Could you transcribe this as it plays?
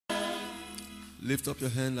Lift up your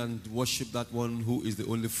hand and worship that one who is the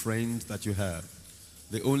only friend that you have.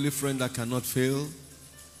 The only friend that cannot fail.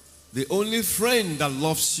 The only friend that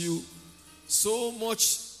loves you so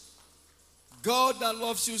much. God that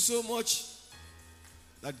loves you so much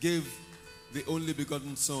that gave the only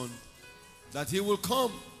begotten Son, that he will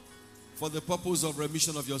come for the purpose of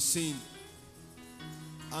remission of your sin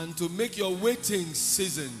and to make your waiting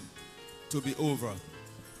season to be over.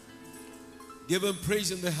 Give him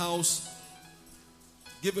praise in the house.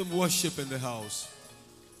 Give him worship in the house.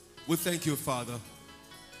 We thank you, Father,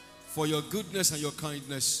 for your goodness and your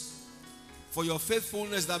kindness, for your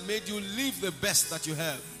faithfulness that made you live the best that you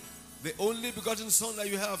have, the only begotten Son that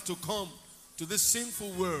you have to come to this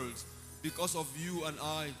sinful world because of you and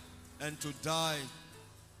I, and to die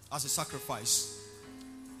as a sacrifice.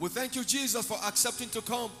 We thank you, Jesus, for accepting to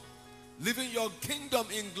come, living your kingdom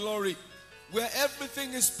in glory, where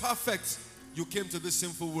everything is perfect. You came to this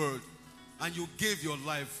sinful world and you gave your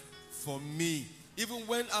life for me. Even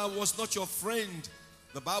when I was not your friend,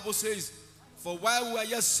 the Bible says, for while we are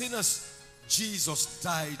yet sinners, Jesus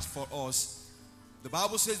died for us. The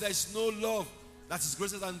Bible says there is no love that is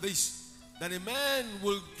greater than this, that a man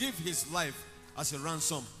will give his life as a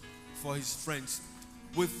ransom for his friends.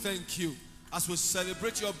 We thank you. As we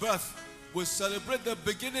celebrate your birth, we celebrate the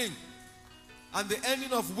beginning and the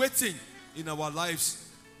ending of waiting in our lives.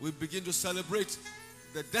 We begin to celebrate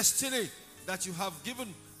the destiny that you have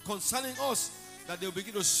given concerning us, that they'll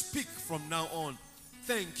begin to speak from now on.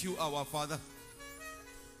 Thank you, our Father.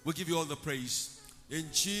 We give you all the praise. In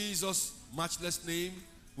Jesus' matchless name,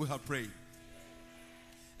 we have prayed.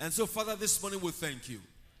 And so, Father, this morning we thank you.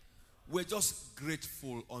 We're just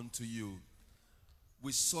grateful unto you.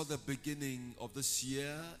 We saw the beginning of this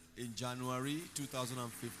year in January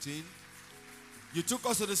 2015. You took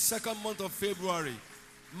us to the second month of February.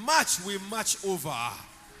 March, we marched over.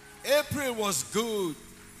 April was good.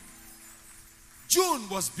 June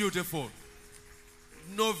was beautiful.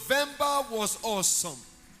 November was awesome.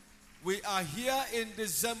 We are here in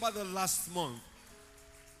December, the last month,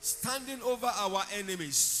 standing over our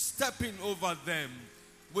enemies, stepping over them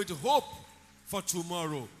with hope for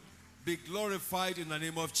tomorrow. Be glorified in the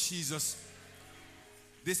name of Jesus.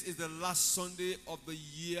 This is the last Sunday of the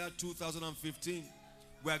year 2015.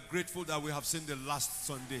 We are grateful that we have seen the last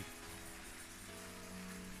Sunday.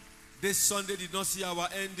 This Sunday did not see our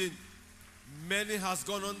ending. Many has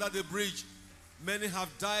gone under the bridge. Many have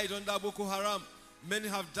died under Boko Haram. Many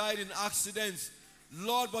have died in accidents.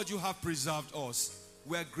 Lord, but you have preserved us.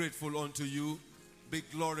 We are grateful unto you. Be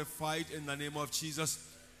glorified in the name of Jesus.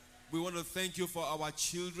 We want to thank you for our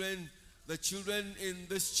children, the children in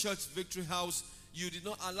this church, Victory House. You did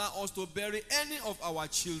not allow us to bury any of our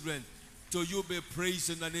children. To you be praised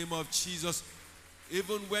in the name of Jesus.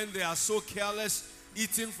 Even when they are so careless,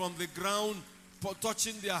 eating from the ground,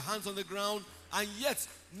 touching their hands on the ground, and yet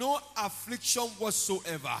no affliction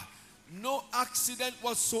whatsoever, no accident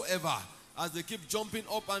whatsoever. As they keep jumping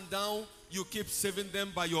up and down, you keep saving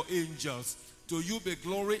them by your angels. To you be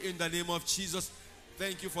glory in the name of Jesus.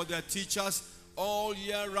 Thank you for their teachers. All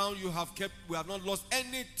year round you have kept, we have not lost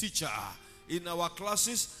any teacher in our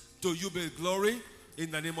classes. To you be glory in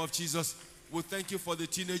the name of Jesus. We thank you for the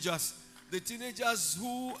teenagers. The teenagers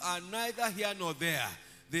who are neither here nor there.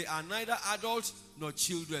 They are neither adults nor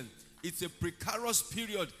children. It's a precarious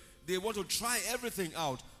period. They want to try everything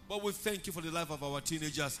out. But we thank you for the life of our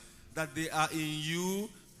teenagers, that they are in you.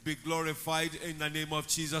 Be glorified in the name of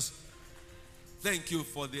Jesus. Thank you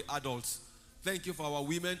for the adults. Thank you for our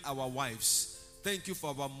women, our wives. Thank you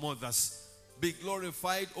for our mothers. Be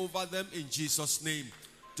glorified over them in Jesus' name.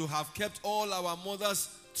 To have kept all our mothers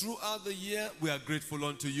throughout the year, we are grateful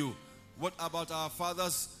unto you. What about our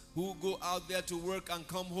fathers who go out there to work and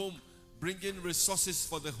come home, bringing resources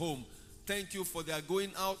for the home? Thank you for their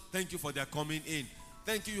going out. Thank you for their coming in.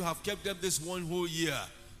 Thank you, you have kept them this one whole year.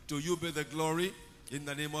 To you be the glory in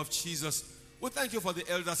the name of Jesus. We thank you for the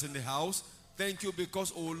elders in the house. Thank you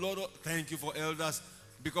because, oh Lord, thank you for elders.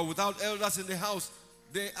 Because without elders in the house,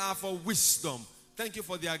 they are for wisdom. Thank you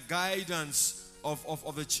for their guidance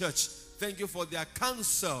of the church. Thank you for their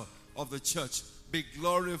counsel of the church. Be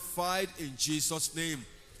glorified in Jesus' name.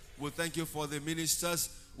 We thank you for the ministers.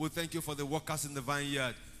 We thank you for the workers in the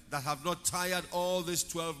vineyard that have not tired all these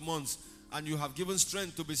 12 months. And you have given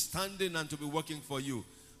strength to be standing and to be working for you.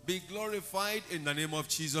 Be glorified in the name of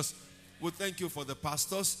Jesus. We thank you for the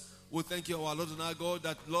pastors. We thank you, our Lord and our God,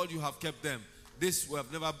 that, Lord, you have kept them.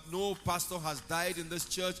 No pastor has died in this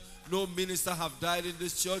church. No minister have died in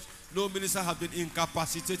this church. No minister have been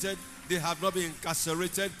incapacitated. They have not been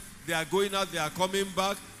incarcerated. They are going out, they are coming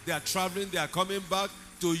back. They are traveling, they are coming back.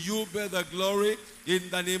 To you be the glory in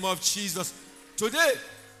the name of Jesus. Today,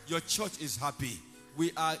 your church is happy.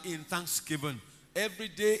 We are in thanksgiving. Every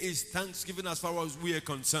day is thanksgiving as far as we are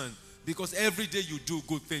concerned. Because every day you do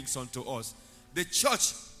good things unto us. The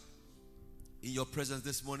church, in your presence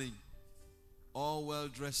this morning, all well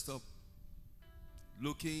dressed up,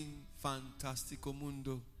 looking fantastico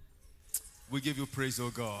mundo. We give you praise, oh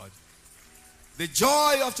God. The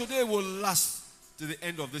joy of today will last to the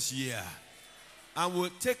end of this year and will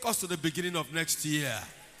take us to the beginning of next year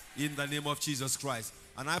in the name of Jesus Christ.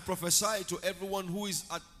 And I prophesy to everyone who is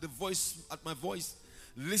at my voice,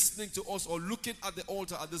 listening to us or looking at the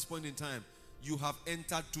altar at this point in time, you have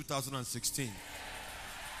entered 2016.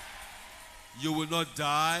 You will not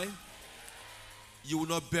die. You will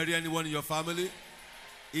not bury anyone in your family.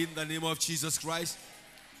 In the name of Jesus Christ.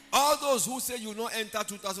 All those who say you will not enter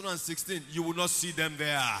 2016, you will not see them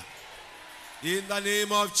there. In the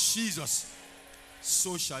name of Jesus.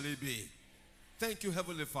 So shall it be. Thank you,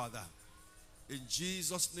 Heavenly Father. In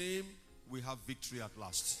Jesus' name, we have victory at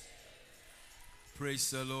last. Praise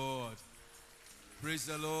the Lord. Praise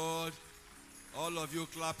the Lord. All of you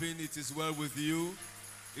clapping, it is well with you.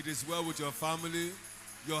 It is well with your family.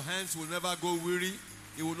 Your hands will never go weary.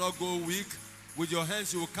 It will not go weak. With your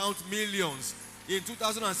hands, you will count millions. In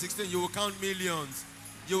 2016, you will count millions.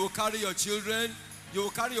 You will carry your children. You will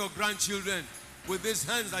carry your grandchildren. With these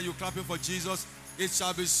hands that you're clapping for Jesus, it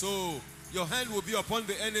shall be so. Your hand will be upon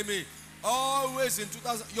the enemy. Always in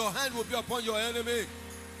 2000, your hand will be upon your enemy.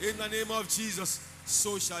 In the name of Jesus,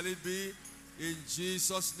 so shall it be. In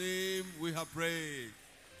Jesus' name we have prayed.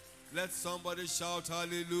 Let somebody shout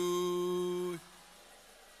hallelujah.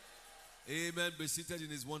 Amen. Be seated in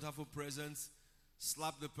his wonderful presence.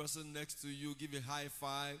 Slap the person next to you. Give a high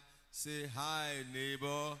five. Say, hi,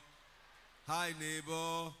 neighbor. Hi,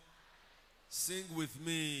 neighbor. Sing with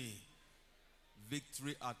me.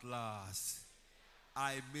 Victory at last.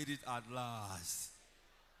 I made it at last.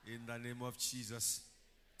 In the name of Jesus.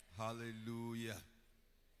 Hallelujah.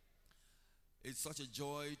 It's such a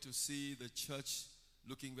joy to see the church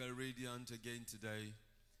looking very radiant again today.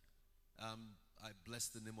 I bless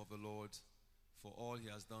the name of the Lord for all he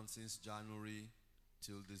has done since January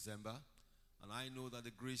till December. And I know that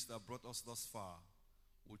the grace that brought us thus far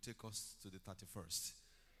will take us to the 31st.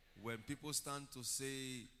 When people stand to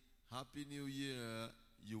say, Happy New Year,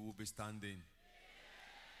 you will be standing.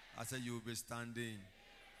 I said you will be standing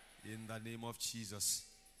in the name of Jesus.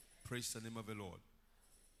 Praise the name of the Lord.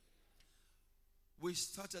 We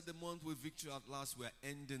started the month with victory at last. We are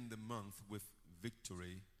ending the month with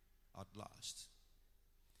victory at last.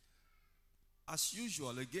 As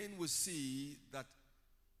usual, again we see that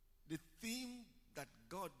the theme that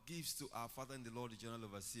God gives to our Father in the Lord, the General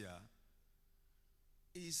Overseer,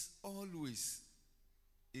 is always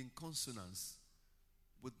in consonance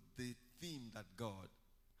with the theme that God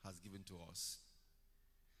has given to us.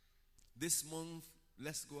 This month,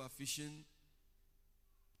 let's go fishing.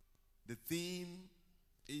 The theme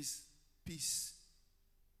is peace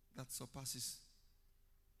that surpasses.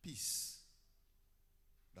 Peace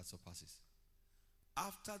that surpasses.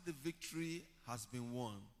 After the victory has been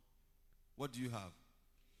won, what do you have?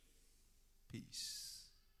 Peace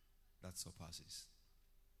that surpasses.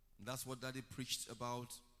 And that's what Daddy preached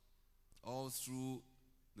about all through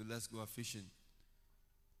the Let's Go Fishing.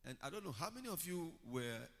 And I don't know, how many of you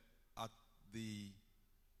were at the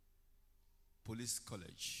police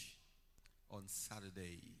college on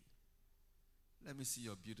Saturday? Let me see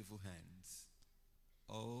your beautiful hands.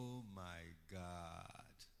 Oh my God.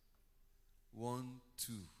 1,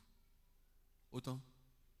 2. Autant?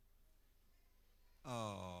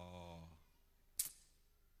 Oh.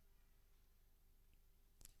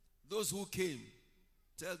 Those who came,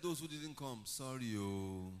 tell those who didn't come, sorry,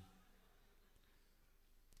 oh.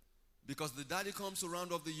 Because the daddy comes to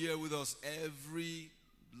round off the year with us every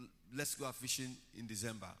Let's Go Fishing in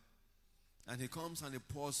December. And he comes and he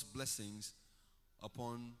pours blessings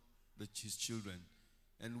upon his children.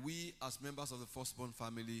 And we, as members of the firstborn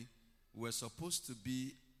family, were supposed to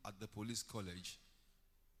be at the police college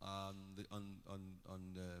on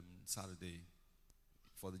Saturday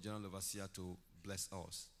for the General Overseer to bless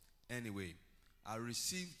us. Anyway, I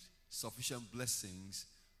received sufficient blessings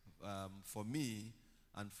for me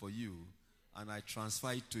and for you, and I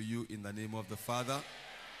transfer it to you in the name of the Father,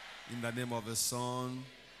 in the name of the Son,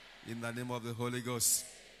 in the name of the Holy Ghost.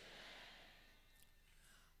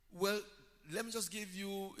 Well, let me just give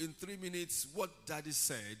you in 3 minutes what Daddy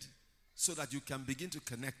said so that you can begin to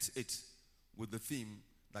connect it with the theme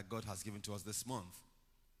that God has given to us this month.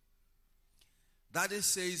 Daddy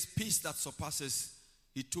says, peace that surpasses.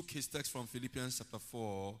 He took his text from Philippians chapter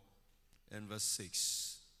 4 and verse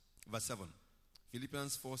 7.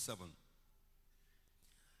 Philippians 4:7.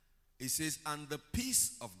 It says, and the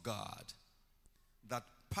peace of God that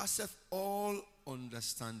passeth all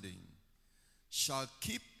understanding shall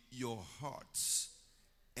keep your hearts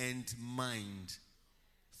and mind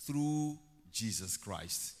through Jesus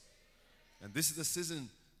Christ. And this is the season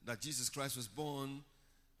that Jesus Christ was born.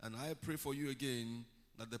 And I pray for you again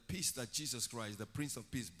that the peace that Jesus Christ, the Prince of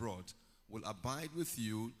Peace, brought will abide with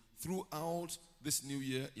you throughout this new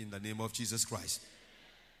year in the name of Jesus Christ.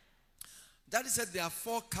 That is said, there are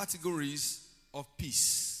 4 categories of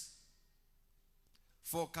peace.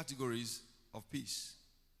 4 categories of peace.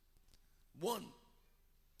 1,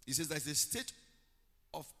 he says there's a state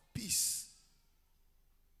of peace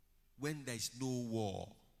when there is no war.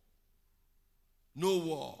 No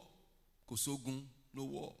war. Kosogun, no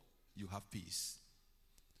war. You have peace.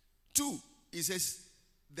 2, he says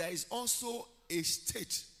there is also a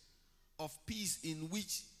state of peace in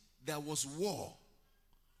which there was war,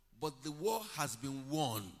 but the war has been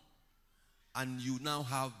won, and you now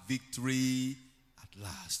have victory at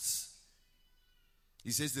last.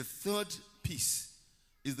 He says the 3rd peace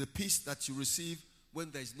is the peace that you receive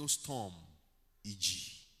when there is no storm.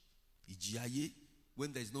 Ijiaye,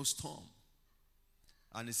 when there is no storm.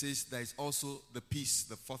 And he says there is also the peace,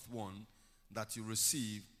 the 4th one, that you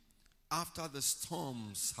receive after the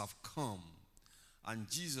storms have come and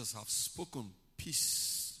Jesus have spoken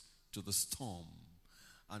peace to the storm,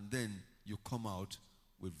 and then you come out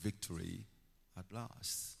with victory at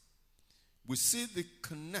last. We see the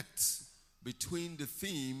connect between the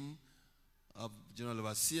theme of General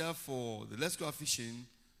Overseer for the Let's Go Fishing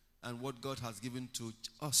and what God has given to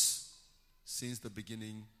us since the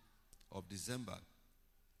beginning of December.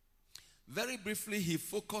 Very briefly, he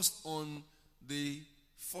focused on the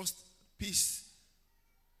first peace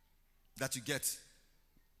that you get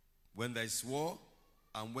when there is war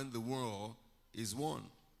and when the war is won.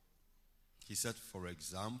 He said, for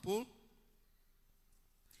example,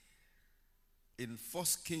 in 1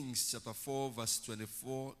 Kings chapter 4, verse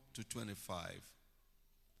 24 to 25.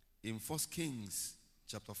 In 1 Kings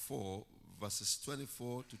chapter 4, verses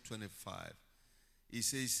 24 to 25, he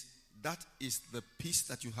says, that is the peace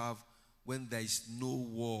that you have when there is no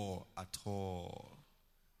war at all.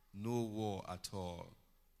 No war at all.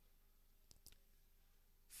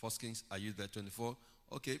 1 Kings, are you there? 24?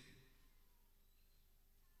 Okay.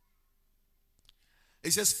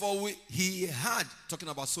 It says, for he had, talking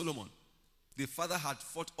about Solomon, the father had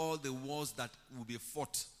fought all the wars that would be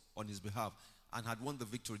fought on his behalf and had won the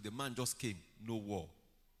victory. The man just came, no war.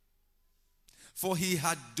 For he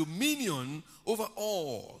had dominion over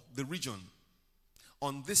all the region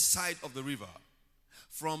on this side of the river,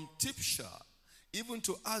 from Tipsha even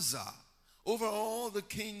to Azar, over all the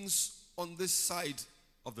kings on this side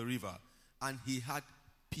of the river. And he had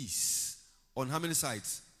peace. On how many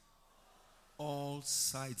sides? All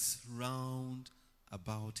sides round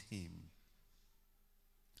about him.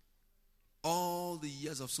 All the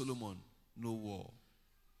years of Solomon, no war.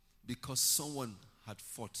 Because someone had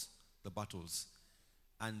fought the battles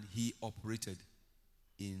and he operated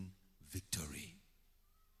in victory.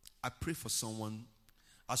 I pray for someone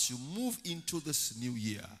as you move into this new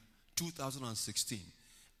year, 2016,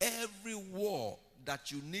 every war that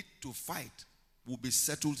you need to fight will be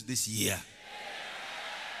settled this year.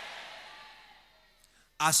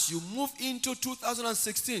 As you move into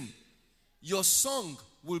 2016, your song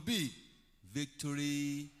will be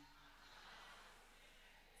victory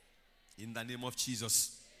in the name of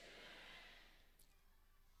Jesus.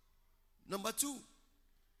 Number 2,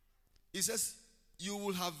 he says, you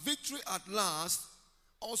will have victory at last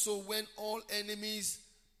also when all enemies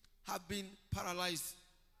have been paralyzed.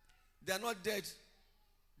 They are not dead.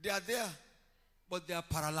 They are there, but they are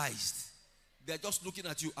paralyzed. They are just looking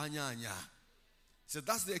at you, anya, anya. So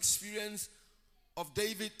that's the experience of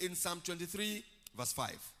David in Psalm 23, verse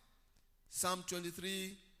 5. Psalm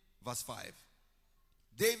 23, verse 5.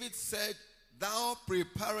 David said, thou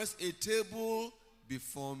preparest a table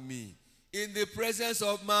before me in the presence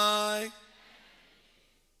of my...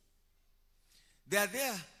 They are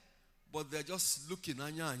there, but they're just looking,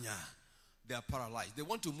 anya, anya. They are paralyzed. They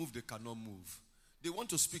want to move, they cannot move. They want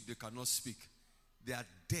to speak, they cannot speak. They are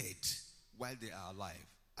dead while they are alive.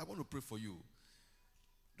 I want to pray for you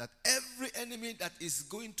that every enemy that is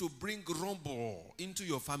going to bring rumble into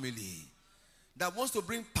your family, that wants to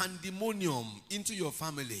bring pandemonium into your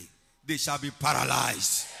family, they shall be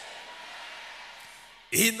paralyzed.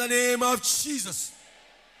 In the name of Jesus.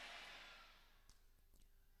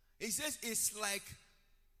 He says it's like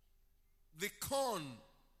the corn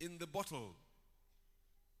in the bottle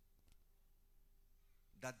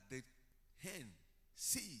that the hen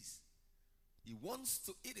sees. He wants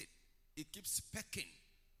to eat it. It keeps pecking.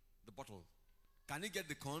 the bottle. Can he get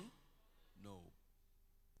the corn? No.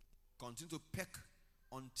 Continue to peck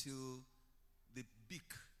until the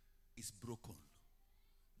beak is broken.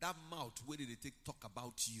 That mouth where they take talk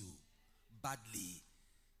about you badly,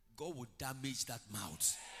 God will damage that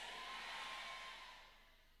mouth.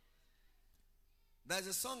 There's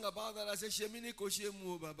a song about that. I say, Shemini ko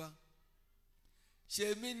shemu baba.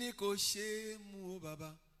 Shemini ko shemu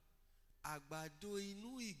baba. Agbado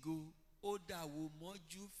inu igo. Oda wo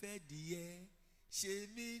moju fe diye.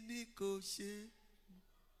 Shemini ko shemu.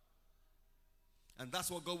 And that's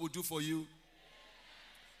what God will do for you.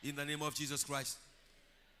 In the name of Jesus Christ.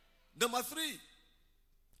 Number 3.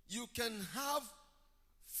 You can have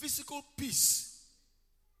physical peace,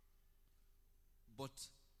 but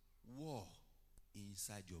war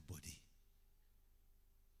inside your body.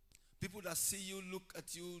 People that see you, look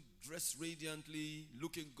at you, dressed radiantly,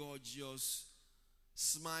 looking gorgeous,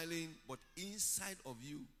 smiling, but inside of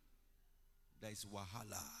you, there is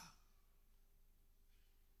wahala.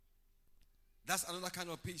 That's another kind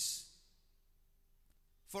of peace.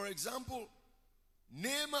 For example,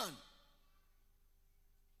 Naaman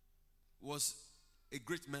was a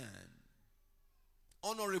great man,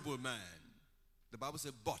 honorable man. The Bible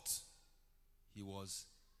said, but he was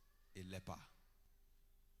a leper.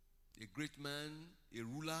 A great man, a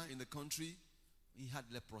ruler in the country, he had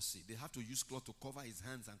leprosy. They had to use cloth to cover his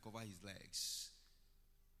hands and cover his legs.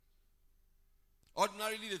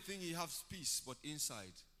 Ordinarily, they think he has peace, but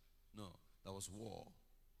inside, no, there was war.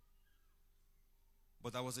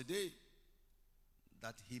 But there was a day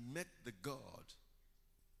that he met the God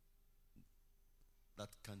that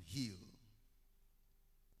can heal.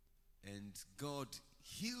 And God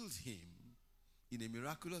healed him in a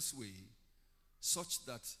miraculous way, such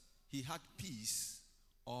that he had peace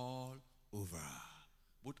all over,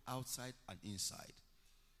 both outside and inside.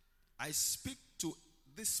 I speak to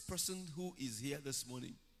this person who is here this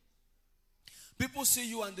morning. People see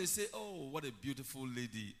you and they say, oh, what a beautiful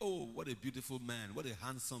lady. Oh, what a beautiful man. What a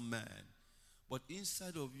handsome man. But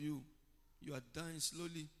inside of you, you are dying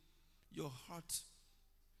slowly. Your heart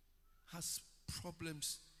has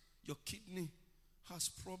problems. Your kidney has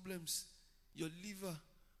problems. Your liver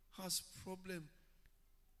has problems.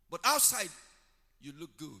 But outside, you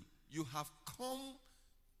look good. You have come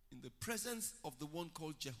in the presence of the one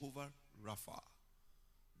called Jehovah Rapha,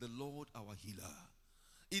 the Lord our healer.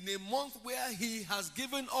 In a month where he has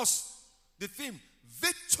given us the theme,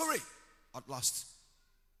 victory at last.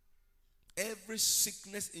 Every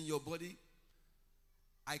sickness in your body,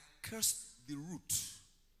 I curse the root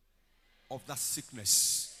of that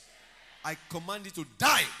sickness. I command it to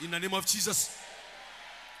die in the name of Jesus.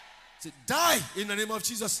 Say, die in the name of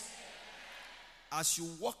Jesus. As you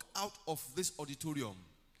walk out of this auditorium,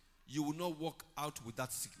 you will not walk out with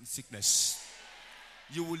that sickness.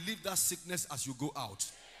 You will leave that sickness as you go out.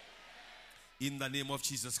 In the name of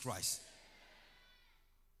Jesus Christ.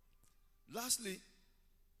 Lastly,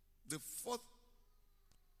 the fourth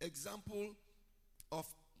example of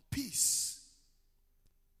peace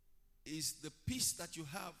is the peace that you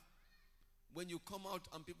have when you come out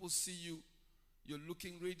and people see you. You're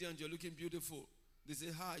looking radiant, you're looking beautiful. They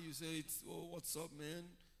say hi, you say, it's, oh, what's up, man?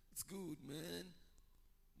 It's good, man.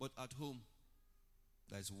 But at home,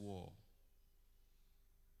 there's war.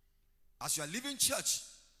 As you are leaving church,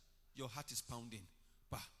 your heart is pounding.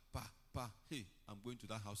 Pa, pa, pa. Hey, I'm going to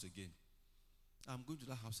that house again. I'm going to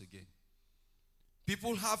that house again.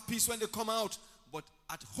 People have peace when they come out, but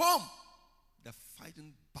at home, they're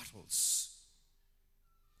fighting battles.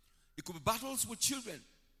 It could be battles with children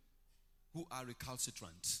who are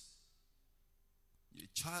recalcitrant. A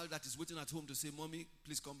child that is waiting at home to say, Mommy,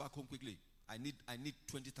 please come back home quickly. I need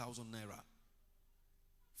 20,000 naira.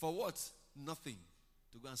 For what? Nothing.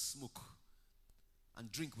 To go and smoke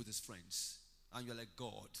and drink with his friends. And you're like,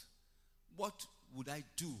 God, what would I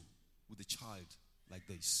do with a child like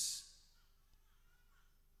this?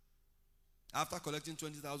 After collecting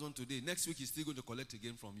 20,000 today, next week he's still going to collect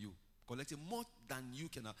again from you. Collecting more than you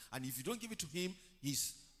can have. And if you don't give it to him,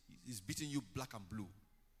 he's beating you black and blue.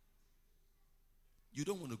 You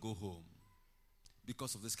don't want to go home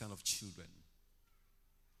because of this kind of children.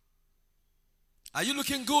 Are you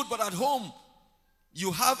looking good, but at home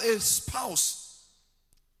you have a spouse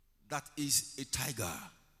that is a tiger?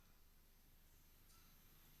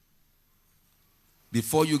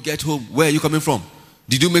 Before you get home, where are you coming from?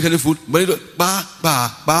 Did you make any food? Ba, ba,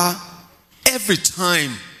 ba. Every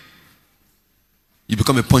time you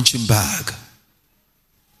become a punching bag.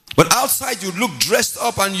 But outside you look dressed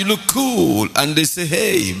up and you look cool. And they say,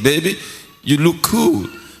 hey, baby, you look cool.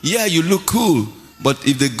 Yeah, you look cool. But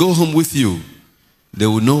if they go home with you, they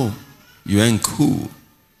will know you ain't cool.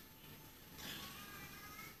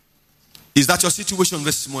 Is that your situation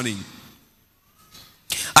this morning?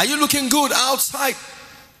 Are you looking good outside?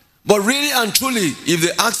 But really and truly, if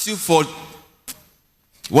they ask you for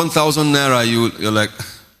 1,000 naira, you're like,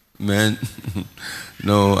 man,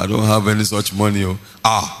 no, I don't have any such money.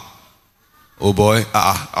 Oh boy,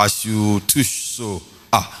 as you tush, so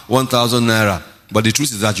 1,000 naira. But the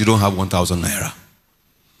truth is that you don't have 1,000 naira.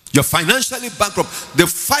 You're financially bankrupt. They're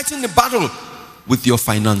fighting the battle with your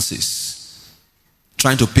finances.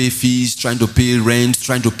 Trying to pay fees, trying to pay rent,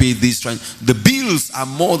 trying to pay this. The bills are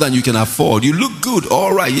more than you can afford. You look good,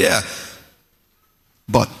 all right, yeah.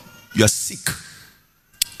 But you're sick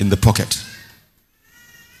in the pocket.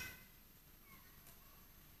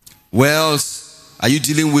 Where else are you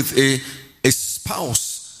dealing with a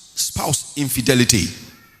spouse infidelity?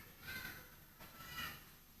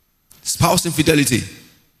 Spouse infidelity.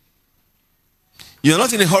 You're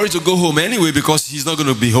not in a hurry to go home anyway because he's not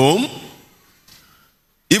going to be home.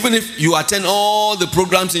 Even if you attend all the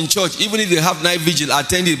programs in church, even if they have night vigil,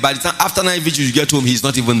 attend it. By the time after night vigil you get home, he's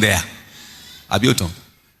not even there. Abioton,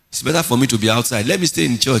 it's better for me to be outside. Let me stay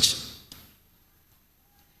in church.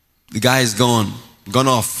 The guy is gone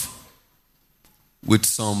off with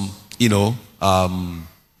some, or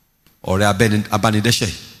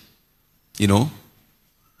abanideshe,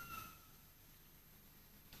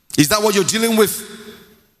 Is that what you're dealing with?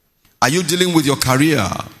 Are you dealing with your career?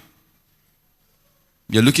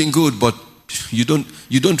 You're looking good, but you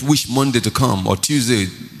don't wish Monday to come or Tuesday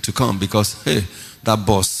to come because, hey, that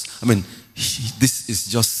boss, this is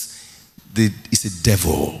just, it's a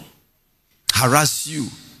devil. Harass you.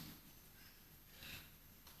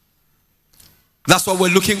 That's what we're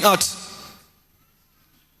looking at.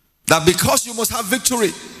 That because you must have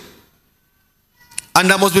victory and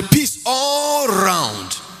there must be peace all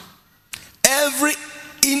around, every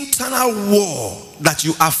internal war that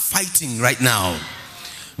you are fighting right now,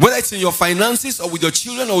 whether it's in your finances or with your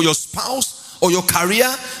children or your spouse or your career,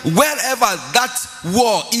 wherever that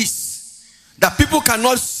war is, that people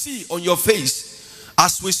cannot see on your face,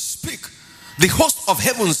 as we speak, the host of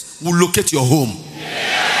heavens will locate your home.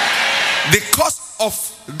 The cause of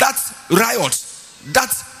that riot,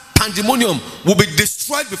 that pandemonium will be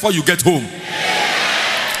destroyed before you get home.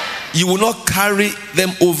 You will not carry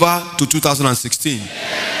them over to 2016.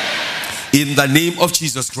 In the name of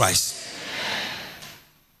Jesus Christ.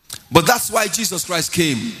 But that's why Jesus Christ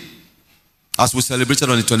came, as we celebrated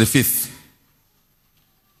on the 25th.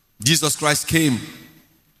 Jesus Christ came.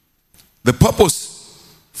 The purpose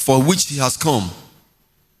for which he has come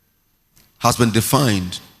has been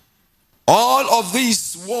defined. All of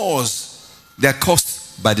these wars, they are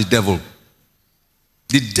caused by the devil.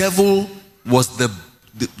 The devil was the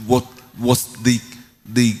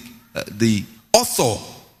author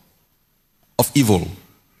of evil.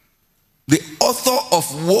 The author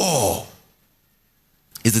of war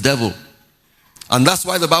is the devil. And that's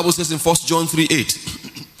why the Bible says in 1 John 3:8,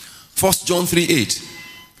 1 John 3:8,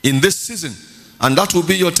 in this season, and that will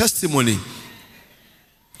be your testimony,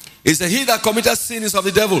 is that he that committeth sin is of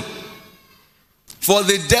the devil. For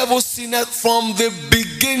the devil sinned from the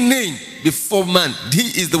beginning, before man.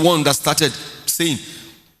 He is the one that started sin.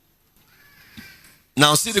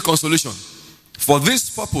 Now see the consolation. For this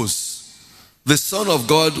purpose, the Son of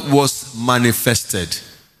God was manifested,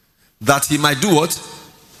 that he might do what?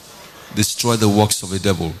 Destroy the works of the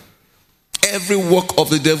devil. Every work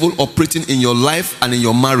of the devil operating in your life and in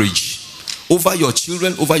your marriage, over your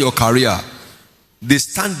children, over your career, they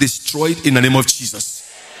stand destroyed in the name of Jesus.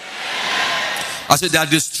 I said they are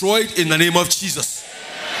destroyed in the name of Jesus.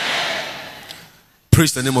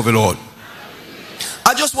 Praise the name of the Lord.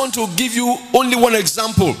 I just want to give you only one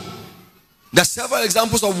example. There are several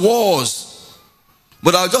examples of wars,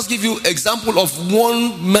 but I'll just give you an example of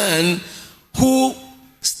one man who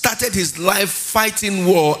started his life fighting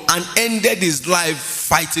war and ended his life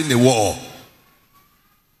fighting the war.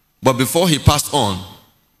 But before he passed on,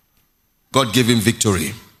 God gave him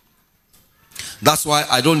victory. That's why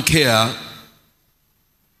I don't care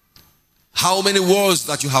how many wars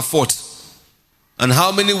that you have fought and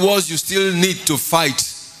how many wars you still need to fight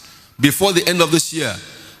before the end of this year.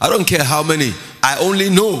 I don't care how many. I only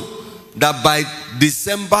know that by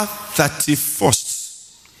December 31st,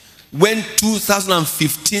 when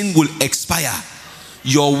 2015 will expire,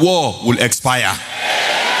 your war will expire.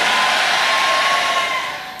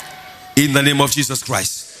 In the name of Jesus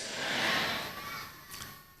Christ.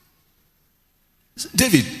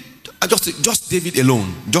 David, just David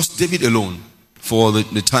alone. Just David alone for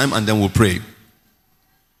the time, and then we'll pray.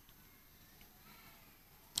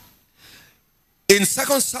 In 2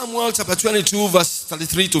 Samuel chapter 22 verse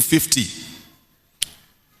 33 to 50.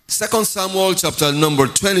 2 Samuel chapter number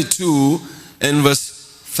 22 and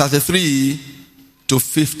verse 33 to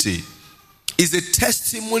 50 is a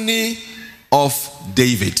testimony of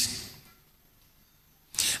David.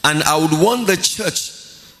 And I would want the church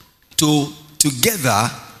to together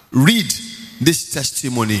read this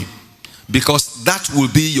testimony, because that will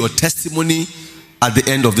be your testimony at the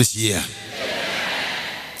end of this year.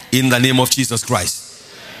 In the name of Jesus Christ.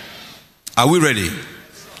 Are we ready?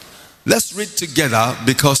 Let's read together,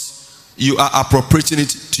 because you are appropriating it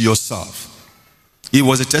to yourself. It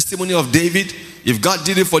was a testimony of David. If God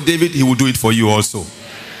did it for David, he will do it for you also.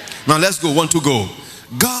 Now let's go. 1, 2, go.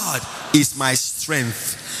 God is my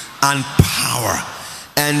strength and power,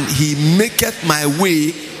 and he maketh my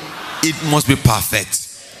way, it must be perfect.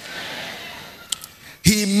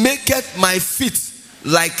 He maketh my feet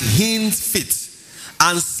like hinds feet,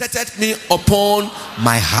 and setteth me upon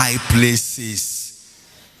my high places.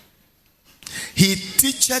 He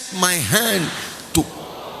teacheth my hand to,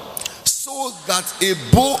 so that a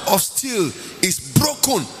bow of steel is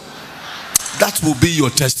broken. That will be your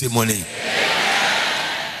testimony.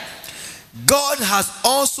 God has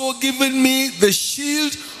also given me the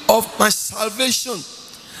shield of my salvation,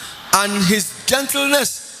 and his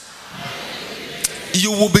gentleness.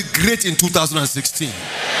 You will be great in 2016.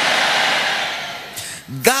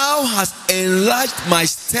 Thou hast enlarged my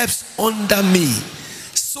steps under me,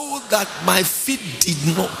 so that my feet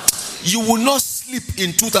did not. You will not sleep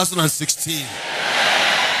in 2016.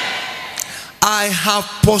 I have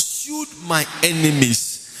pursued my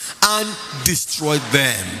enemies and destroyed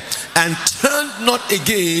them, and turned not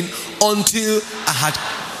again until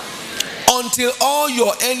all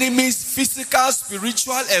your enemies, physical,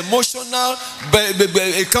 spiritual, emotional,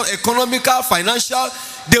 economical, financial,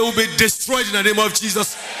 they will be destroyed in the name of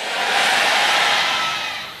Jesus.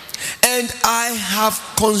 And I have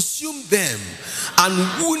consumed them and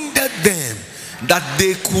wounded them, that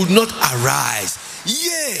they could not arise.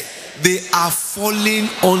 Yea, they are falling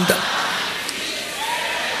under.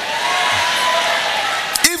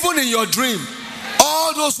 Even in your dream,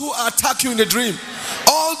 all those who attack you in the dream,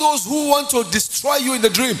 all those who want to destroy you in the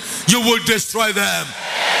dream, you will destroy them.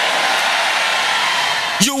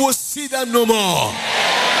 You will see them no more.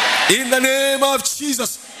 In the name of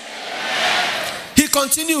Jesus. He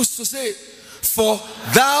continues to say, for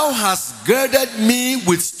thou hast girded me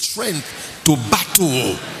with strength to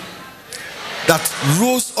battle that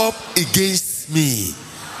rose up against me.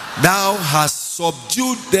 Thou hast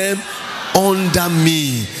subdued them under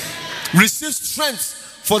me. Receive strength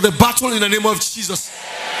for the battle in the name of Jesus.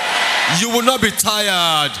 You will not be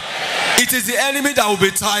tired. It is the enemy that will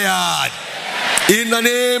be tired. In the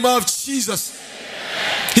name of Jesus.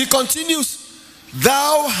 He continues,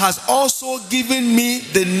 thou hast also given me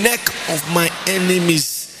the neck of my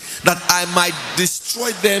enemies, that I might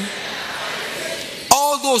destroy them.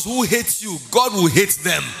 All those who hate you, God will hate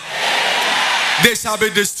them. They shall be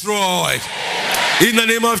destroyed. In the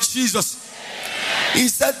name of Jesus. He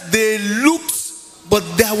said they looked, but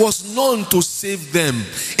there was none to save them.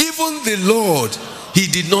 Even the Lord, he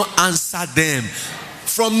did not answer them.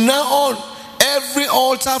 From now on, every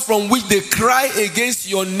altar from which they cry against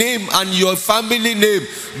your name and your family name,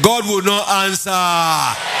 God will not answer.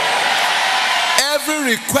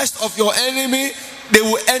 Every request of your enemy, they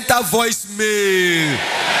will enter voicemail.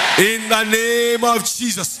 In the name of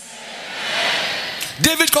Jesus.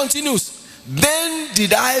 David continues, then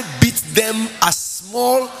did I beat them as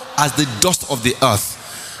small as the dust of the earth.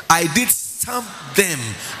 I did stamp them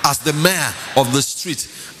as the mire of the street,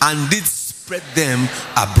 and did spread them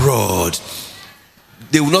abroad.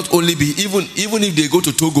 They will not only be, even if they go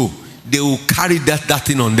to Togo, they will carry that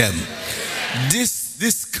thing on them.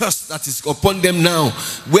 This curse that is upon them now,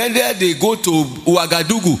 whether they go to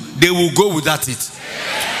Ouagadougou, they will go without it.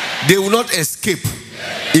 They will not escape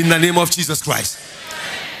in the name of Jesus Christ.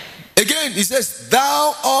 Again, he says,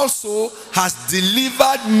 thou also hast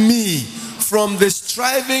delivered me from the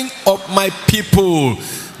striving of my people.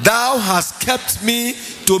 Thou hast kept me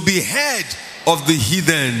to be head of the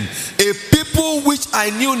heathen. A people which I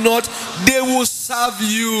knew not, they will serve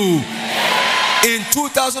you. In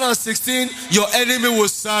 2016, your enemy will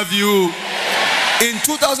serve you. In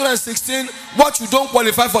 2016, what you don't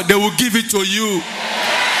qualify for, they will give it to you.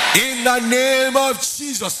 In the name of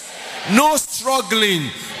Jesus. No struggling,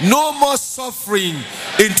 no more suffering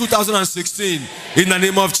in 2016. In the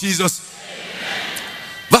name of Jesus.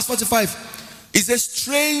 Verse 45. It says,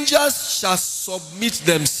 strangers shall submit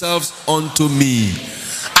themselves unto me.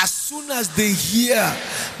 As soon as they hear,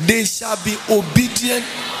 they shall be obedient.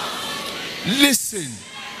 Listen,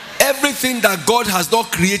 everything that God has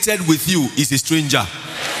not created with you is a stranger.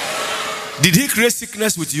 Did he create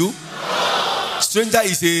sickness with you? No.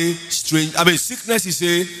 Sickness is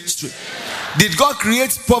a strange. Did God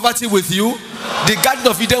create poverty with you? No. The Garden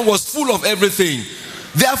of Eden was full of everything.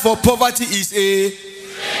 Therefore, poverty is a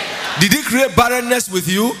stranger. Did he create barrenness with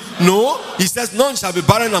you? No. He says, none shall be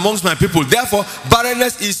barren amongst my people. Therefore,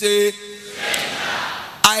 barrenness is a stranger.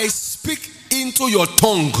 I speak into your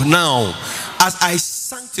tongue now as I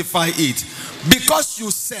sanctify it, because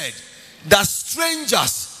you said that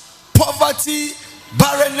strangers, poverty,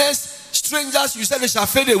 barrenness, strangers, you said they shall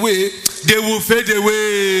fade away. They will fade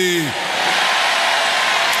away.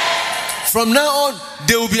 From now on,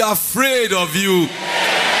 they will be afraid of you.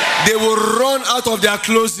 They will run out of their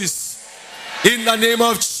clothes in the name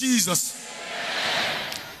of Jesus.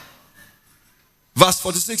 Verse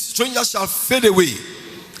 46, strangers shall fade away,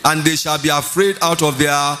 and they shall be afraid out of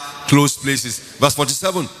their close places. Verse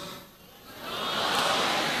 47.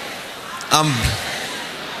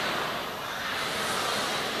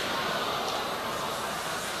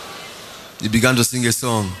 He began to sing a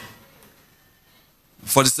song.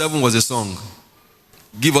 47 was a song.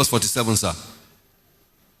 Give us 47, sir.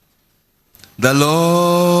 The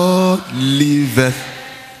Lord liveth,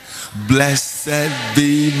 blessed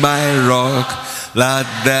be my rock. Let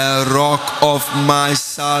the rock of my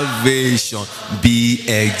salvation be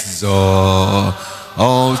exalted.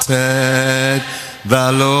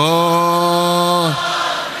 The Lord,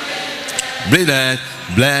 breathe it.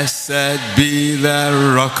 Blessed be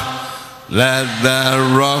the rock. Let the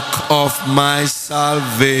rock of my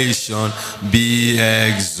salvation be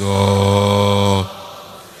exalted.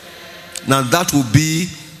 Now that will be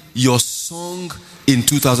your song in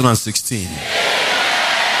 2016.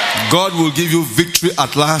 God will give you victory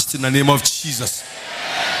at last in the name of Jesus.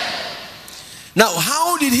 Now,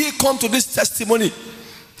 how did he come to this testimony?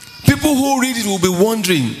 People who read it will be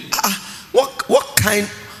wondering, what kind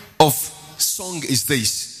of song is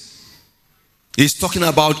this? He's talking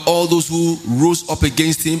about all those who rose up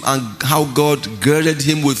against him and how God girded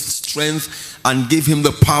him with strength and gave him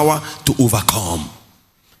the power to overcome.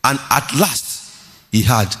 And at last, he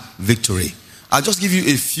had victory. I'll just give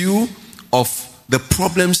you a few of the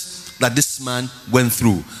problems that this man went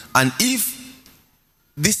through. And if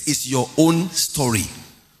this is your own story,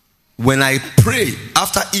 when I pray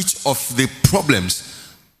after each of the problems,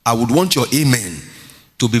 I would want your amen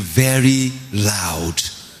to be very loud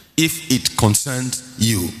if it concerns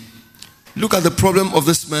you. Look at the problem of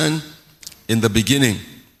this man in the beginning.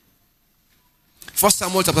 1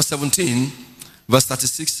 Samuel chapter 17, verse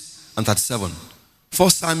 36 and 37. 1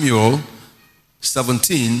 Samuel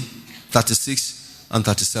 17, 36 and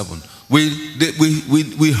 37.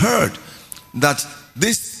 We heard that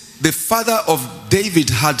the father of David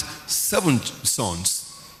had 7 sons.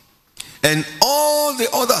 And all the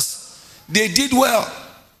others, they did well.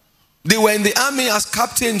 They were in the army as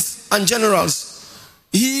captains and generals.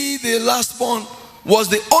 He, the last born, was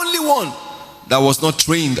the only one that was not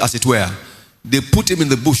trained, as it were. They put him in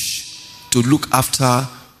the bush to look after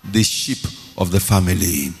the sheep of the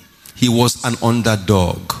family. He was an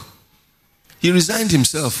underdog. He resigned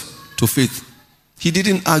himself to faith. He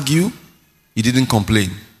didn't argue. He didn't complain.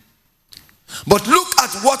 But look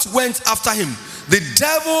at what went after him. The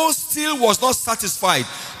devil still was not satisfied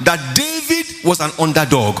that David was an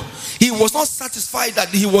underdog. He was not satisfied that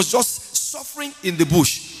he was just suffering in the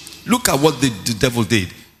bush. Look at what the devil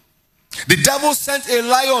did. The devil sent a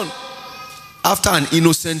lion after an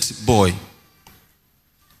innocent boy.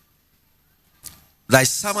 Thy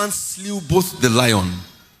servant slew both the lion.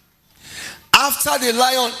 After the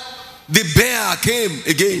lion, the bear came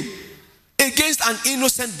again against an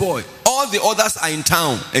innocent boy. All the others are in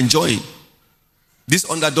town enjoying. This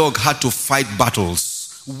underdog had to fight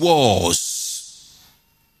battles, wars.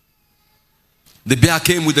 The bear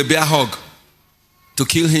came with the bear hug to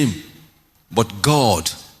kill him. But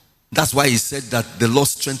God, that's why he said that the Lord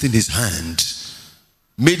strengthened his hand,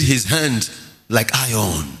 made his hand like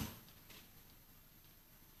iron.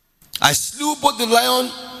 I slew both the lion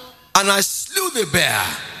and I slew the bear.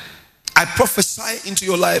 I prophesy into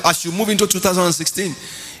your life as you move into 2016.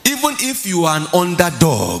 Even if you are an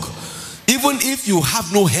underdog, even if you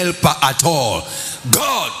have no helper at all,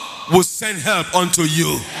 God will send help unto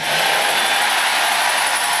you.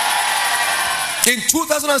 In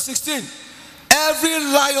 2016, every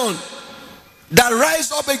lion that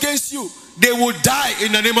rises up against you, they will die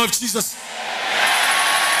in the name of Jesus.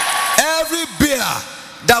 Every bear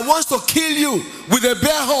that wants to kill you with a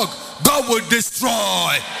bear hug, God will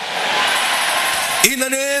destroy. In the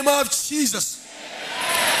name of Jesus.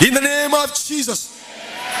 In the name of Jesus.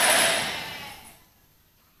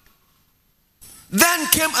 Then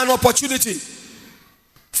came an opportunity.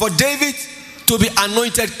 For David to be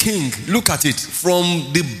anointed king, look at it,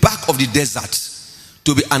 from the back of the desert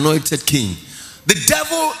to be anointed king. The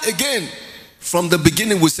devil, again, from the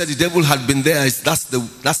beginning we said the devil had been there.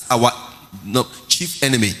 That's our chief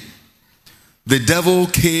enemy. The devil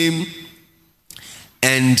came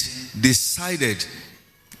and decided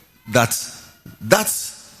that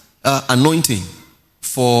anointing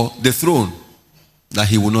for the throne, that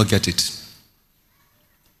he will not get it.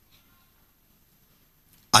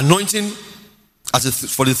 Anointing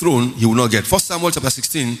for the throne, he will not get. 1 Samuel chapter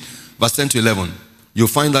 16, verse 10 to 11. You'll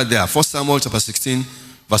find that there. 1 Samuel chapter 16,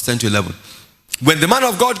 verse 10 to 11. When the man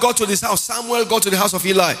of God got to this house, Samuel got to the house of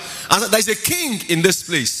Eli and said, there is a king in this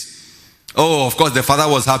place. Oh, of course, the father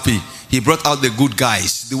was happy. He brought out the good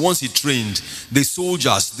guys, the ones he trained, the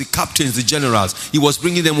soldiers, the captains, the generals. He was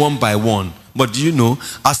bringing them one by one. But do you know,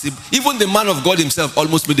 even the man of God himself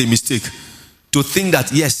almost made a mistake to think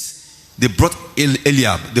that, yes, they brought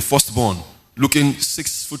Eliab, the firstborn, looking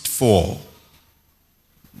 6'4",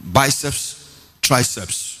 biceps,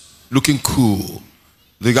 triceps, looking cool.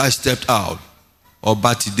 The guy stepped out. Or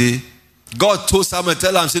today, God told Samuel,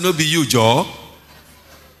 tell him, say, no be you, Joe.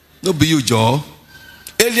 No be you, Joe.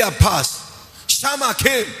 Eliab passed. Shammah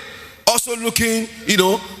came, also looking,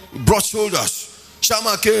 broad shoulders.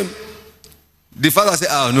 Shammah came. The father said,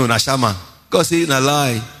 oh, no, not Shammah. God said, no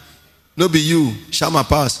lie. No be you. Shammah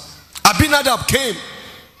passed. Abinadab came.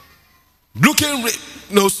 Looking,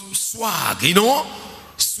 swag,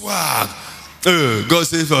 swag. God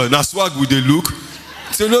said, now swag with the look.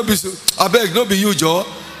 So no be so. I beg, no be you, Joe.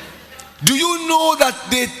 Do you know that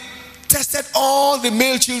they tested all the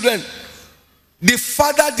male children? The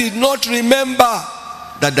father did not remember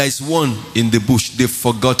that there is one in the bush. They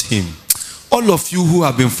forgot him. All of you who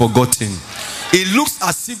have been forgotten, it looks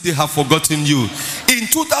as if they have forgotten you. In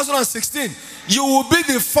 2016, you will be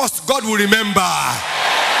the first God will remember.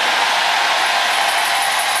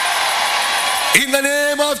 In the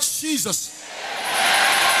name of Jesus.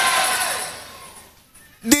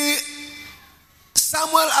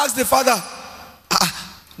 Samuel asked the father,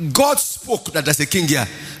 God spoke that there's a king here.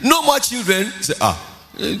 No more children. He said,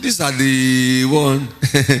 these are the one.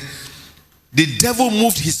 The devil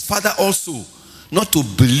moved his father also not to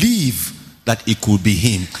believe that it could be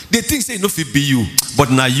him. They think, say, no, it be you.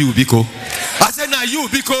 But now you, Biko. I said, now you,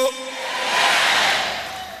 Biko.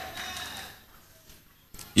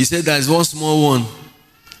 He said, there is one small one.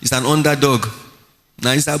 It's an underdog.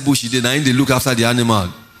 Now inside bush, they look after the animal.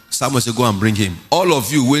 Samuel said, go and bring him. All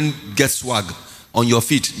of you, when get swag on your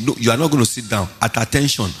feet, no, you are not going to sit down at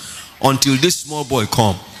attention until this small boy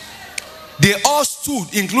come. They all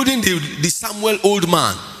stood, including the Samuel old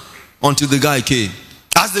man, until the guy came.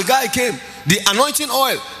 As the guy came, the anointing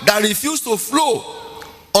oil that refused to flow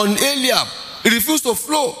on Eliab, it refused to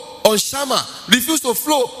flow on Shammah, refused to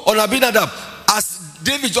flow on Abinadab. As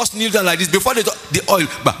David just kneeled down like this, before the oil,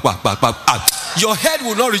 back. Your head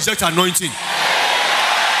will not reject anointing.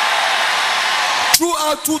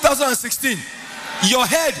 Throughout 2016, your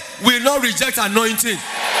head will not reject anointing.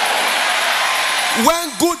 When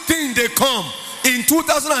good things they come in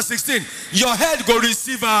 2016, your head go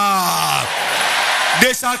receive.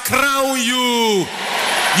 They shall crown you.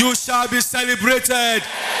 You shall be celebrated.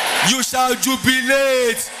 You shall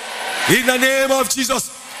jubilate. In the name of Jesus.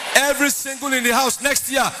 Every single in the house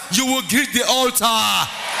next year, you will greet the altar.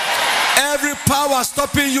 Every power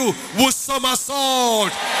stopping you will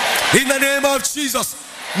somersault. In the name of Jesus.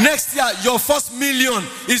 Next year, your first million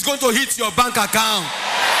is going to hit your bank account.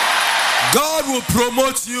 God will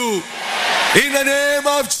promote you. In the name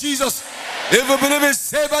of Jesus. If you believe it,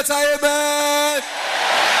 say better amen.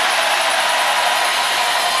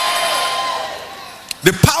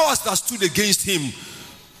 The powers that stood against him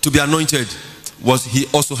to be anointed, he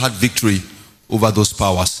also had victory over those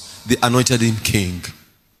powers. They anointed him king.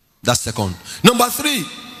 That's second. Number 3,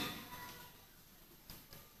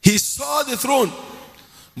 he saw the throne,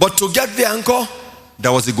 but to get the anchor,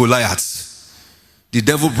 there was a Goliath. The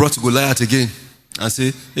devil brought Goliath again and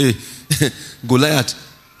said, hey, Goliath,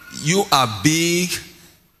 you are big,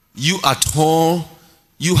 you are tall,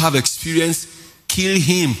 you have experience, kill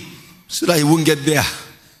him so that he won't get there.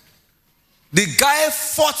 The guy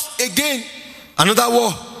fought again, another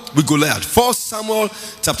war with Goliath. 1 Samuel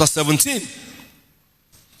chapter 17,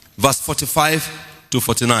 verse 45 to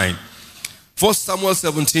 49. 1 Samuel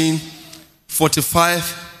 17,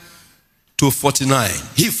 45 to 49.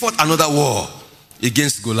 He fought another war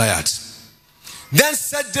against Goliath. Then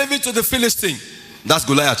said David to the Philistine, that's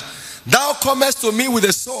Goliath, thou comest to me with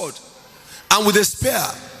a sword and with a spear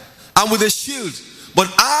and with a shield,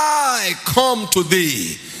 but I come to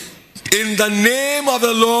thee in the name of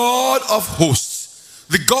the Lord of hosts,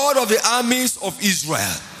 the God of the armies of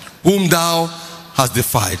Israel, whom thou hast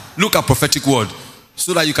defied. Look at prophetic word,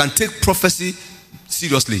 so that you can take prophecy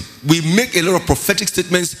seriously. We make a lot of prophetic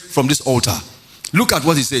statements from this altar. Look at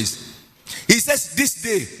what he says. He says, this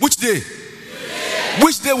day. Which day?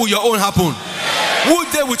 Which day will your own happen?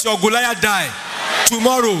 Which day will your Goliath die?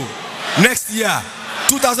 Tomorrow, next year,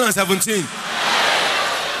 2017.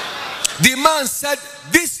 The man said,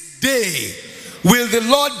 this day will the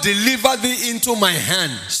Lord deliver thee into my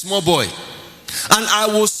hand, small boy, and I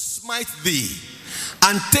will smite thee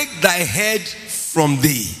and take thy head from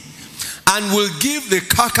thee, and will give the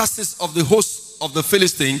carcasses of the host of the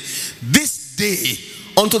Philistine this day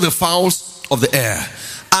unto the fowls of the air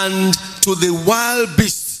and to the wild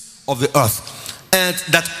beasts of the earth, and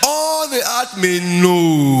that all the earth may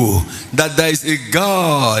know that there is a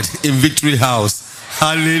God in Victory House.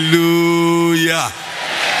 Hallelujah.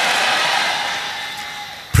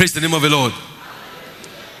 Praise the name of the Lord.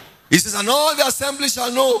 He says, and all the assembly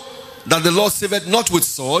shall know that the Lord saveth not with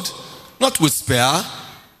sword, not with spear,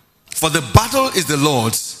 for the battle is the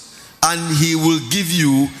Lord's, and he will give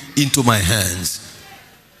you into my hands.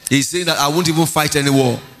 He's saying that I won't even fight any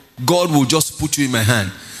war. God will just put you in my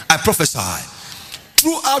hand. I prophesy,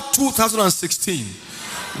 throughout 2016,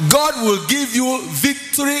 God will give you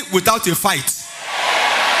victory without a fight.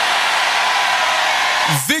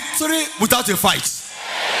 Victory without a fight.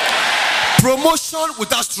 Promotion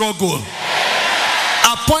without struggle.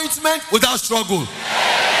 Appointment without struggle.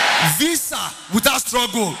 Visa without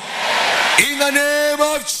struggle. In the name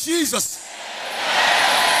of Jesus.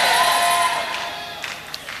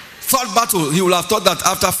 Third battle, he would have thought that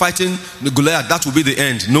after fighting the Goliath, that would be the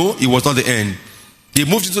end. No, it was not the end. He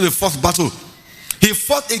moved into the fourth battle. He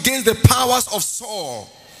fought against the powers of Saul.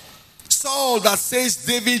 Saul that says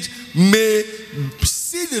David may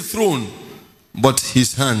see the throne, but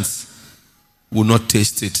his hands will not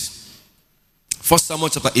taste it. 1 Samuel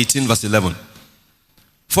chapter 18 verse 11.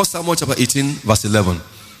 1 Samuel chapter 18 verse 11.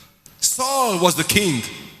 Saul was the king.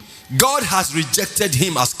 God has rejected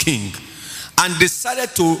him as king and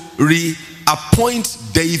decided to reappoint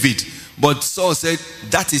David. But Saul said,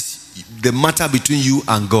 that is the matter between you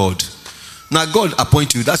and God. Now God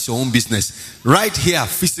appoint you, that's your own business. Right here,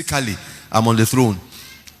 physically, I'm on the throne.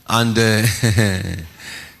 And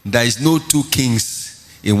there is no two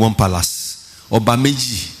kings in one palace.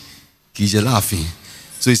 Obameji, Kijelafi.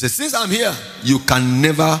 So he said, since I'm here, you can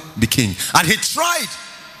never be king. And he tried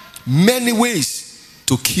many ways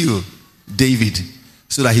to kill David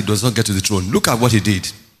so that he does not get to the throne. Look at what he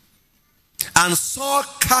did. And Saul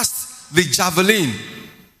cast the javelin.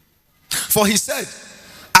 For he said,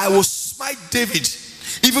 I will smite David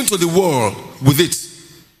even to the wall with it.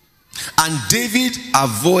 And David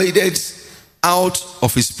avoided out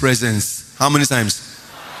of his presence. How many times?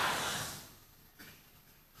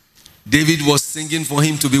 David was singing for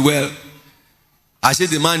him to be well. I said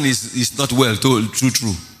the man is not well,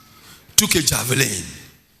 true. Took a javelin,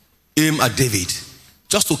 aimed at David,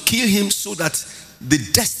 just to kill him so that the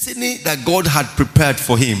destiny that God had prepared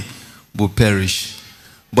for him would perish.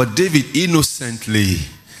 But David innocently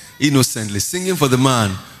singing for the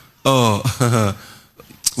man,